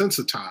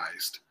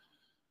sensitized.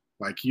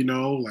 Like, you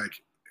know, like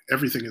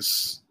everything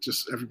is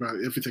just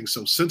everything's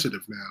so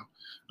sensitive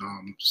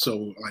now.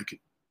 So like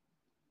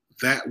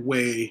that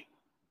way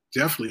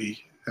definitely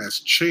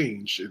has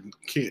changed and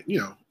can't, you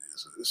know,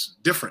 it's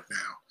different now.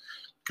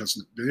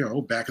 Because, you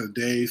know, back in the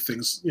day,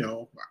 things, you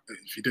know,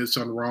 if you did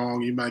something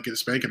wrong, you might get a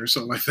spanking or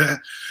something like that.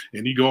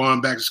 And you go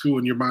on back to school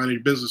and you're minding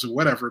your business or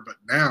whatever. But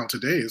now,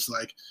 today, it's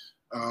like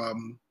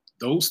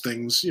those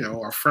things, you know,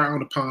 are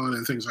frowned upon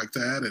and things like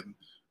that. And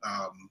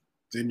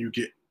then you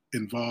get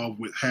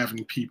involved with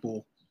having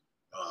people,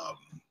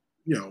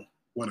 you know,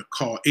 want to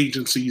call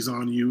agencies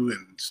on you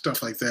and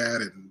stuff like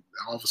that. And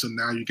all of a sudden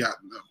now you got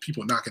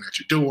people knocking at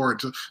your door.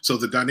 So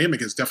the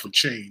dynamic has definitely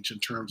changed in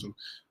terms of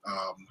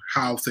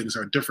how things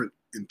are different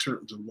in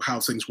terms of how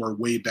things were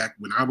way back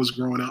when I was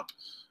growing up.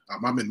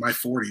 I'm in my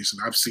 40s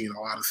and I've seen a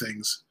lot of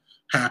things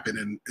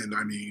happen. And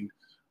I mean,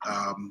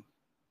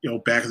 you know,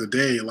 back in the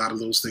day, a lot of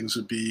those things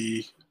would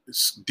be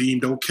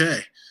deemed okay,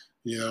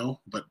 you know,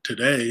 but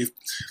today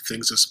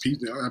things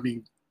are, I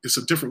mean, it's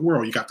a different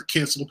world. You got the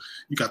cancel,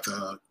 you got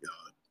the,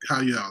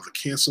 the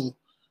cancel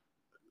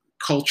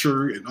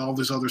culture and all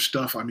this other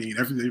stuff. I mean,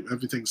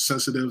 everything's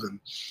sensitive and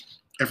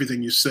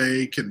everything you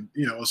say can,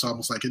 you know, it's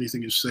almost like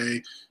anything you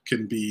say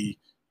can be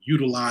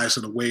utilized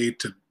in a way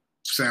to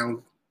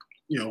sound,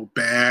 you know,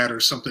 bad or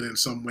something in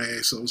some way.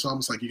 So it's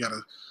almost like you got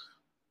to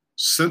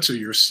censor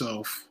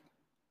yourself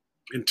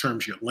in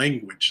terms of your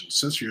language and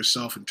censor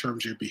yourself in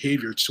terms of your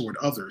behavior toward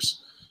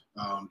others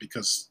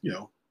because, you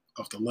know,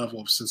 of the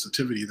level of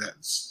sensitivity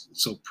that's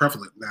so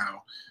prevalent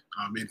now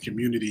in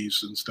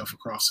communities and stuff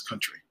across the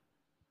country,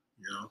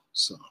 you know,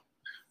 so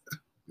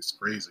it's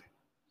crazy.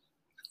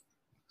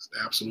 It's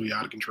absolutely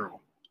out of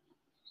control.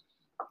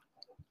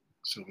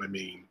 So, I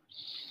mean,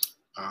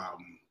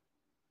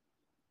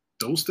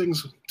 those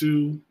things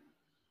do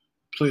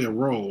play a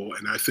role.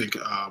 And I think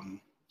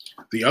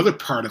the other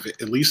part of it,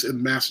 at least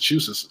in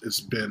Massachusetts, has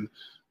been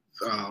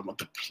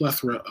the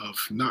plethora of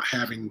not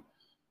having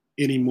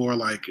any more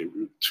like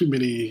too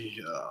many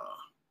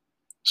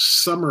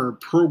summer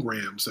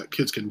programs that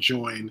kids can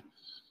join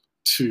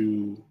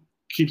to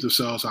keep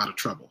themselves out of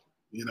trouble.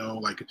 You know,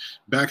 like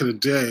back in the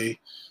day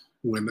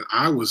when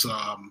I was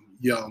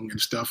young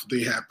and stuff,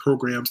 they had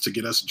programs to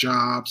get us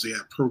jobs. They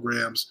had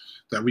programs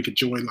that we could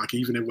join, like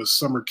even it was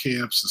summer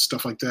camps and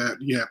stuff like that.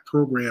 You had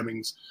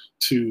programmings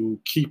to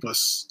keep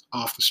us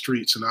off the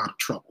streets and out of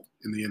trouble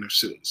in the inner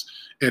cities.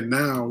 And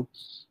now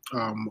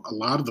A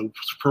lot of the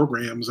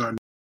programs are.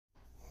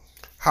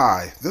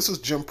 Hi, this is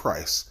Jim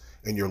Price,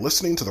 and you're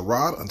listening to the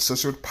Rod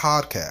Uncensored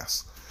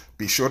podcast.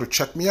 Be sure to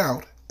check me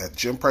out at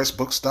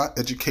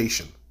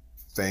jimpricebooks.education.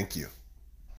 Thank you.